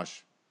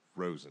Josh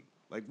Rosen.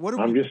 Like, what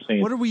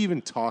are we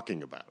even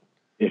talking about?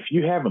 if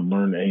you haven't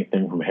learned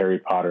anything from Harry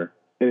Potter,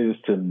 it is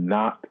to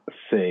not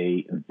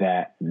say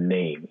that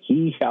name.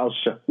 Who shall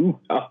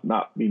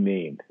not be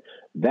named.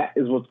 That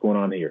is what's going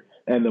on here.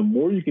 And the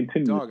more you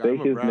continue Dog, to say I'm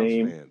a his Browns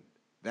name, fan.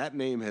 That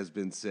name has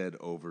been said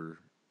over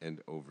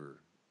and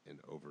over and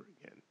over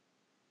again.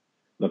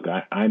 look,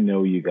 I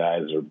know you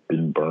guys have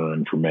been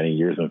burned for many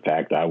years. In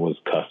fact, I was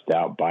cussed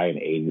out by an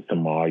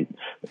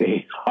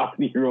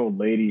 80-some-odd-year-old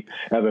lady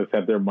as I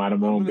sat there minding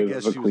my own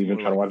business in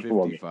Cleveland trying to watch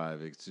football.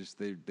 55. It's just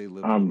they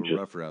live a little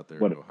rougher out there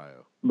in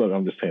Ohio. Look,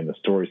 I'm just saying the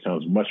story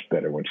sounds much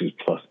better when she's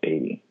plus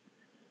 80.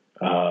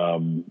 Well,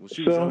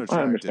 she was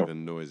unattractive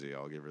and noisy.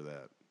 I'll give her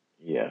that.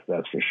 Yes,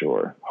 that's for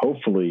sure.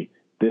 Hopefully,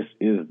 this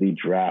is the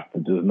draft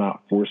that does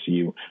not force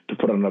you to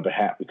put on another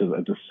hat, because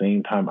at the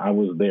same time I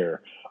was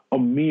there a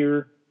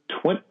mere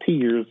 20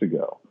 years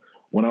ago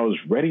when I was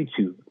ready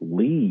to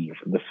leave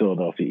the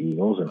Philadelphia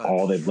Eagles and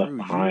all they've left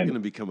behind. You were going to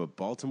become a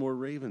Baltimore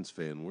Ravens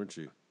fan, weren't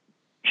you?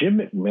 Jim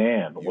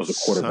McMahon was a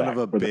quarterback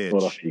for the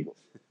Philadelphia Eagles.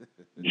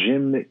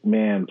 Jim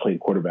McMahon played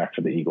quarterback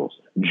for the Eagles.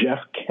 Jeff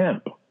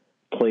Kemp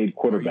played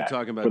quarterback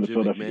for the Philadelphia Eagles. You're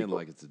talking about Jim McMahon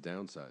like it's a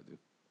downside, dude.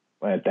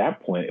 At that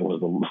point, it was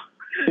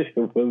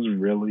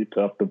really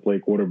tough to play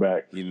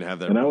quarterback. He didn't have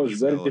that. And I was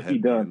ready to be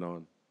done.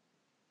 On.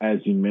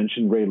 As you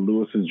mentioned, Ray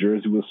Lewis's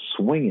jersey was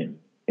swinging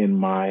in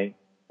my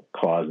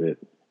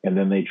closet, and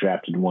then they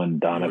drafted one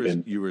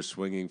Donovan. You were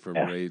swinging from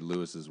F. Ray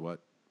Lewis's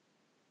what?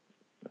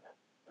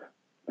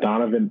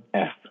 Donovan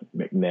F.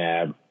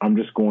 McNabb. I'm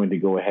just going to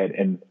go ahead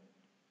and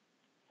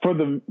for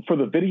the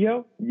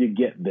video, you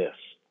get this.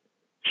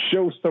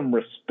 Show some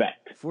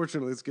respect.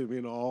 Fortunately, it's going to be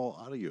an all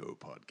audio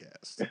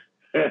podcast.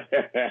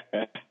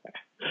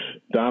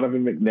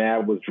 Donovan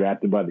McNabb was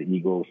drafted by the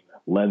Eagles,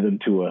 led them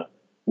to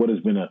what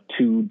has been a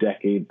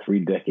 2-decade,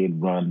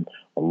 3-decade run.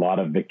 A lot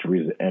of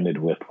victories that ended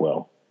with,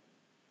 well,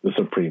 the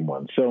supreme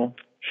one. So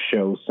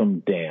show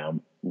some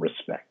damn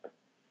respect.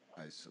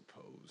 I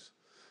suppose.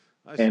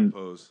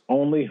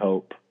 Only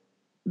hope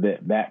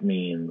that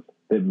means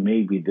that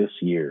maybe this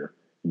year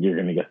you're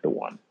going to get the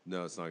one.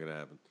 No, it's not going to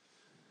happen.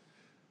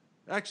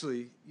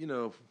 Actually,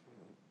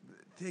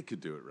 they could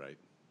do it right.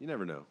 You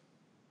never know.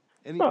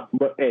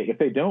 But hey, if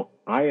they don't,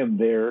 I am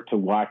there to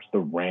watch the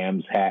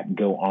Rams hat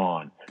go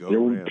on. There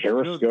will be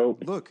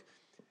Periscope. Look,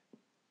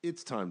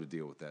 it's time to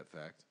deal with that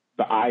fact.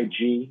 The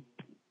IG.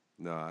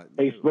 No,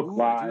 Facebook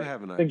Live. I do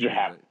have an things IG, are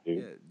happening,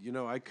 dude.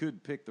 Yeah, I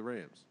could pick the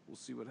Rams. We'll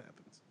see what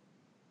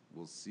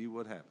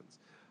happens.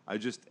 I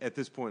just, at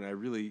this point, I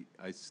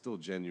still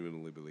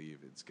genuinely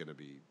believe it's going to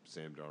be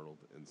Sam Darnold.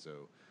 And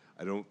so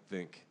I don't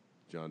think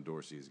John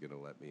Dorsey is going to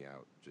let me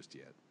out just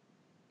yet.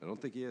 I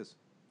don't think he is.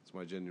 It's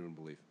my genuine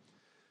belief.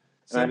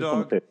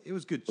 Dog, it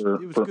was good. It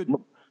was good.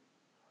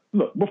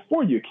 Look,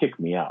 before you kick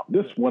me out,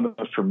 this one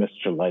is for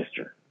Mr.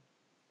 Leister.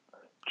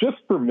 Just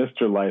for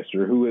Mr.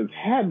 Leister, who has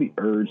had the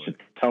urge to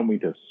tell me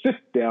to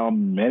sit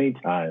down many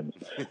times.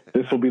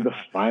 This will be the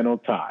final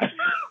time.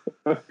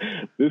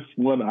 This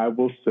one I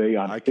will say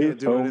on his home turf. I can't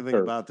do anything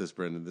about this,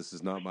 Brendan. This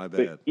is not my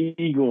bad. The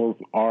Eagles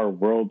are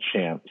world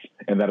champs,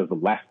 and that is the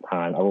last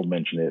time I will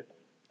mention it.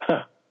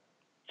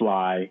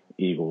 Fly,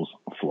 Eagles,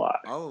 fly.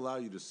 I'll allow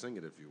you to sing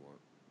it if you want.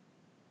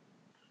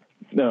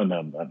 No.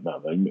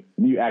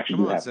 You actually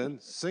Come on, have Sen.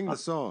 Sing the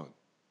song.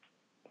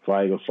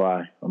 Fly, Eagles,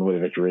 fly on the way to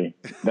victory.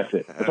 That's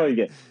it. That's all you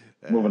get.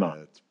 Moving on.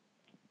 It's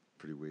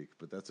pretty weak,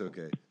 but that's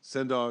okay.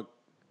 Sen Dog,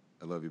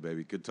 I love you,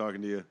 baby. Good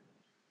talking to you.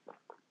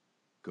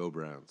 Go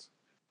Browns.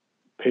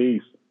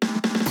 Peace.